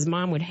window because his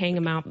mom would hang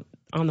them out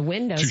on the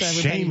window so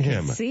everybody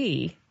could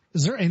see.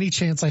 Is there any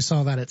chance I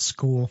saw that at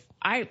school?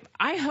 I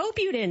hope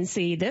you didn't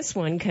see this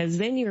one because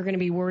then you're going to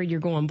be worried you're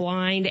going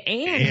blind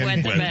and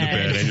wet the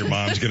bed. And your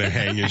mom's going to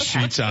hang his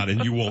sheets out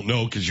and you won't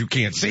know because you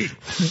can't see.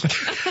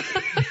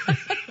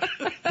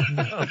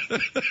 No.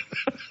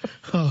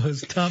 Oh,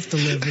 it's tough to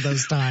live with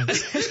those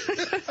times.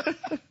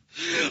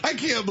 I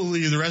can't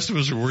believe the rest of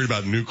us are worried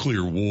about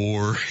nuclear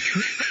war.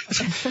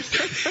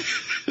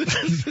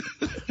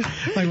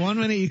 Like 1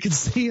 minute you can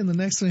see and the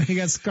next minute you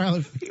got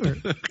scarlet fever.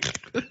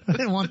 I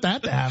didn't want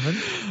that to happen.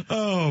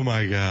 Oh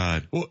my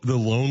God. Well, The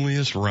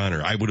Loneliest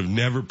Runner. I would have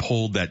never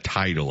pulled that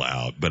title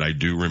out, but I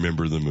do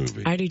remember the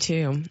movie. I do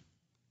too.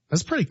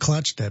 That's pretty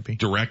clutch, Debbie.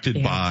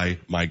 Directed by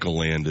Michael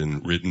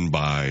Landon, written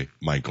by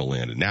Michael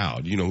Landon. Now,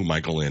 do you know who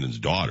Michael Landon's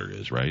daughter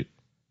is, right?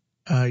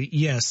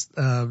 Yes.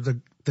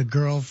 The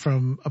girl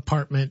from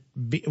Apartment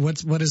B.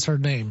 What is her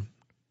name?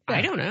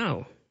 I don't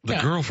know. The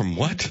girl from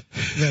what?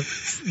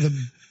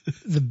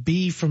 The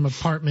B from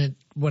Apartment.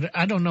 What?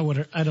 I don't know what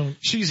her. I don't.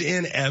 She's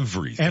in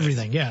everything.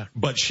 Everything, yeah.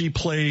 But she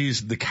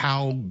plays the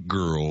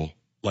cowgirl,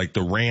 like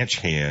the ranch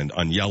hand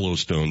on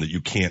Yellowstone that you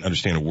can't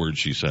understand a word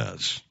she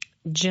says.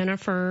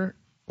 Jennifer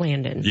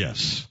Landon.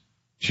 Yes.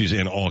 She's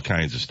in all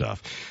kinds of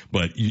stuff,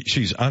 but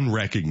she's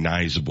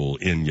unrecognizable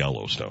in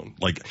Yellowstone.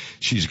 Like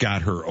she's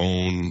got her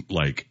own,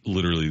 like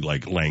literally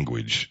like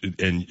language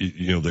and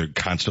they're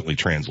constantly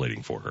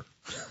translating for her.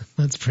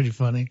 That's pretty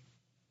funny.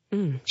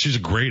 She's a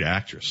great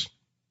actress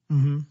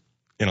in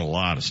a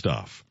lot of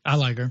stuff. I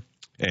like her.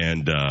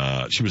 And,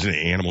 she was in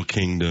Animal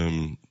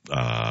Kingdom.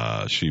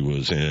 She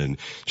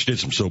did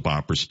some soap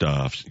opera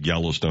stuff,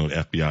 Yellowstone,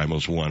 FBI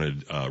Most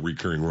Wanted,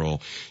 recurring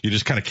role. You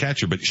just kind of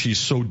catch her, but she's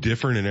so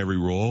different in every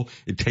role.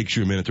 It takes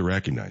you a minute to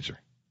recognize her.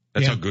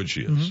 That's how good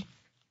she is.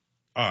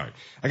 All right.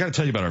 I got to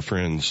tell you about our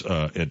friends,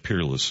 at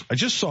Peerless. I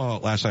just saw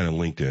last night on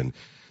LinkedIn,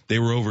 they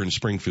were over in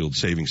Springfield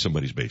saving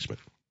somebody's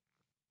basement.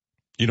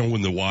 You know,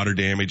 when the water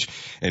damage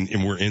and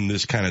we're in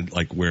this kind of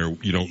like where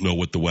you don't know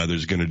what the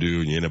weather's going to do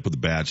and you end up with a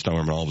bad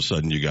storm and all of a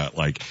sudden you got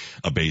like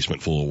a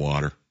basement full of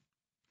water.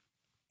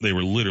 They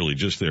were literally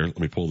just there. Let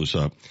me pull this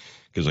up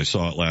because I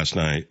saw it last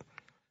night.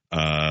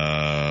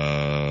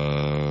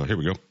 Here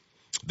we go.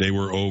 They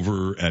were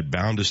over at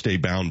Bound to Stay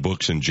Bound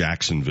Books in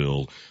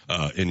Jacksonville.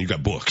 And you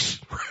got books,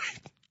 right?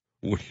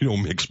 You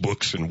don't mix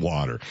books and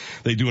water.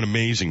 They do an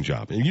amazing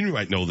job. And you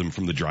might know them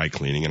from the dry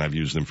cleaning, and I've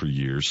used them for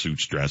years.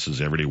 Suits, dresses,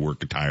 everyday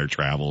work attire,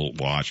 travel,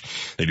 wash.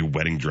 They do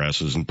wedding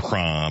dresses and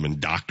prom and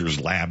doctors'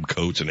 lab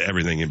coats and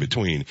everything in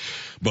between.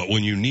 But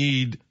when you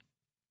need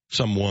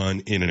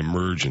someone in an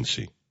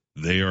emergency,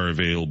 they are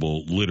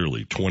available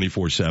literally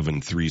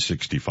 24/7,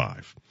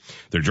 365.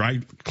 Their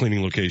dry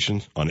cleaning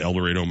locations on El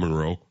Dorado,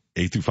 Monroe,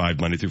 8 through 5,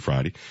 Monday through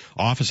Friday.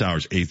 Office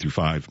hours, 8 through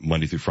 5,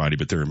 Monday through Friday.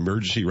 But their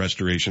emergency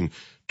restoration,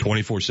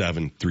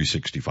 24/7,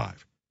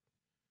 365.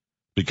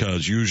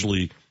 Because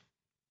usually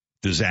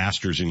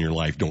disasters in your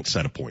life don't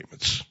set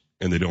appointments.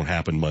 And they don't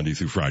happen Monday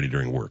through Friday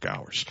during work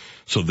hours.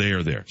 So they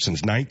are there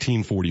since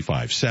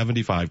 1945,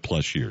 75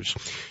 plus years.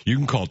 You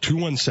can call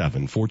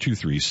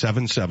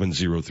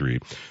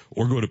 217-423-7703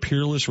 or go to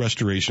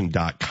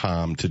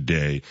peerlessrestoration.com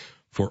today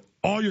for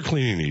all your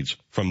cleaning needs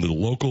from the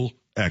local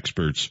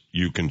experts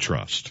you can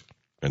trust.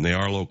 And they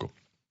are local.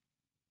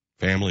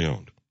 Family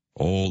owned.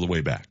 All the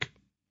way back.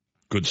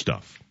 Good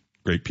stuff.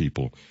 Great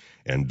people.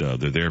 And they're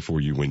there for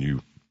you when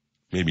you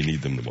maybe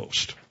need them the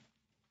most.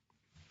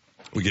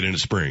 We get into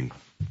spring,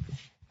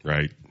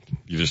 right?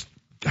 You just,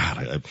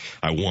 God,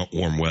 I want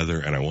warm weather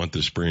and I want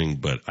the spring,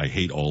 but I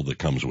hate all that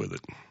comes with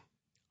it.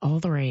 All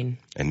the rain.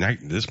 And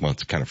this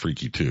month's kind of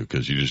freaky too,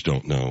 because you just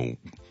don't know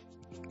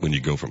when you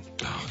go from...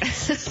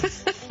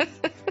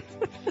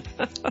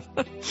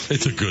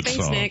 It's a good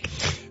song. Nick.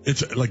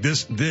 It's like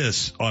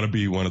this ought to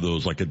be one of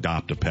those like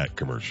adopt a pet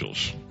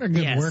commercials. A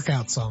good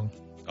workout song.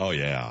 Oh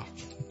yeah.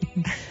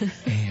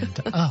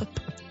 And up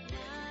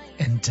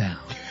and down.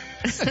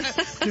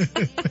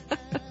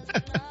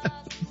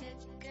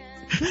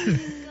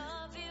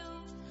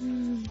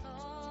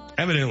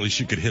 Evidently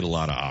she could hit a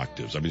lot of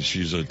octaves. I mean,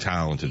 she's a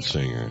talented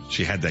singer.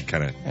 She had that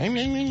kind of,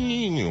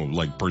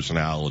 like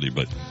personality,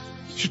 but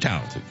she's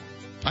talented.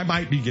 I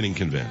might be getting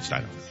convinced. I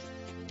don't know.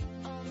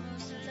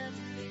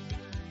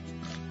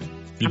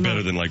 You're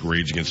better than like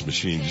Rage Against the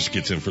Machine just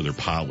gets in for their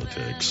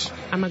politics.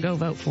 I'm going to go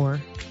vote for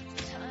her.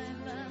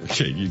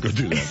 Okay, you go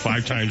do that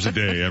 5 times a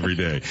day, every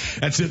day.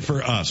 That's it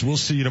for us. We'll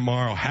see you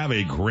tomorrow. Have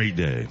a great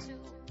day.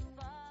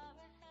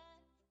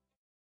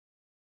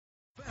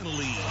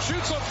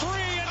 Shoots a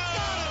 3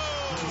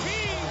 and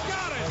he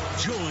got it.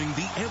 Join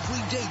the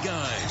everyday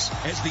guys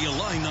as the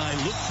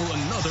Illini look for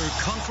another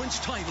conference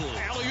title.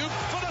 Alley-oop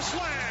for the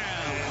slam.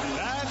 And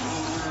that's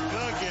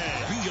the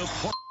game. Be a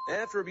part.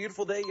 After a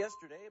beautiful day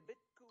yesterday, a bit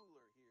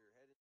cooler here.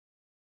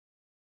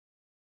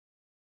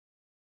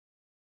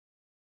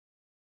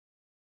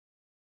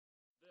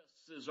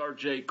 This is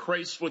R.J.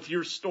 Crace with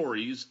your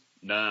stories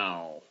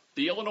now.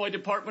 The Illinois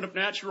Department of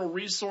Natural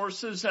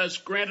Resources has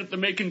granted the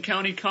Macon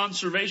County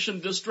Conservation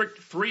District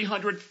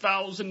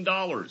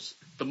 $300,000.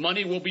 The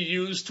money will be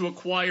used to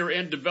acquire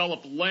and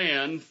develop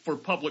land for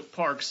public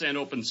parks and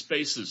open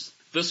spaces.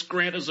 This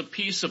grant is a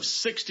piece of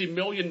 $60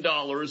 million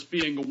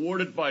being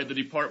awarded by the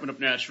Department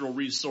of Natural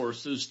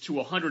Resources to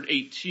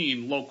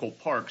 118 local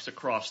parks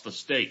across the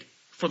state.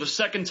 For the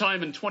second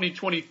time in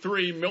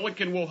 2023,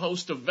 Milliken will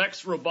host a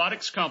VEX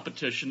robotics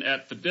competition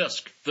at the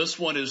Disc. This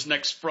one is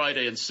next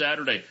Friday and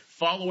Saturday.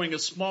 Following a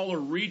smaller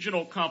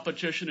regional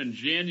competition in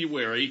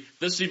January,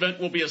 this event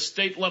will be a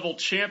state-level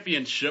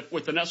championship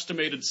with an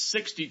estimated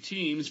 60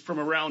 teams from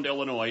around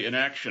Illinois in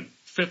action.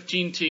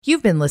 15 teams.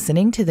 You've been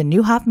listening to the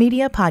Neuhoff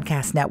Media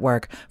Podcast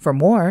Network. For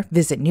more,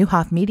 visit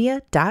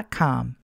neuhoffmedia.com.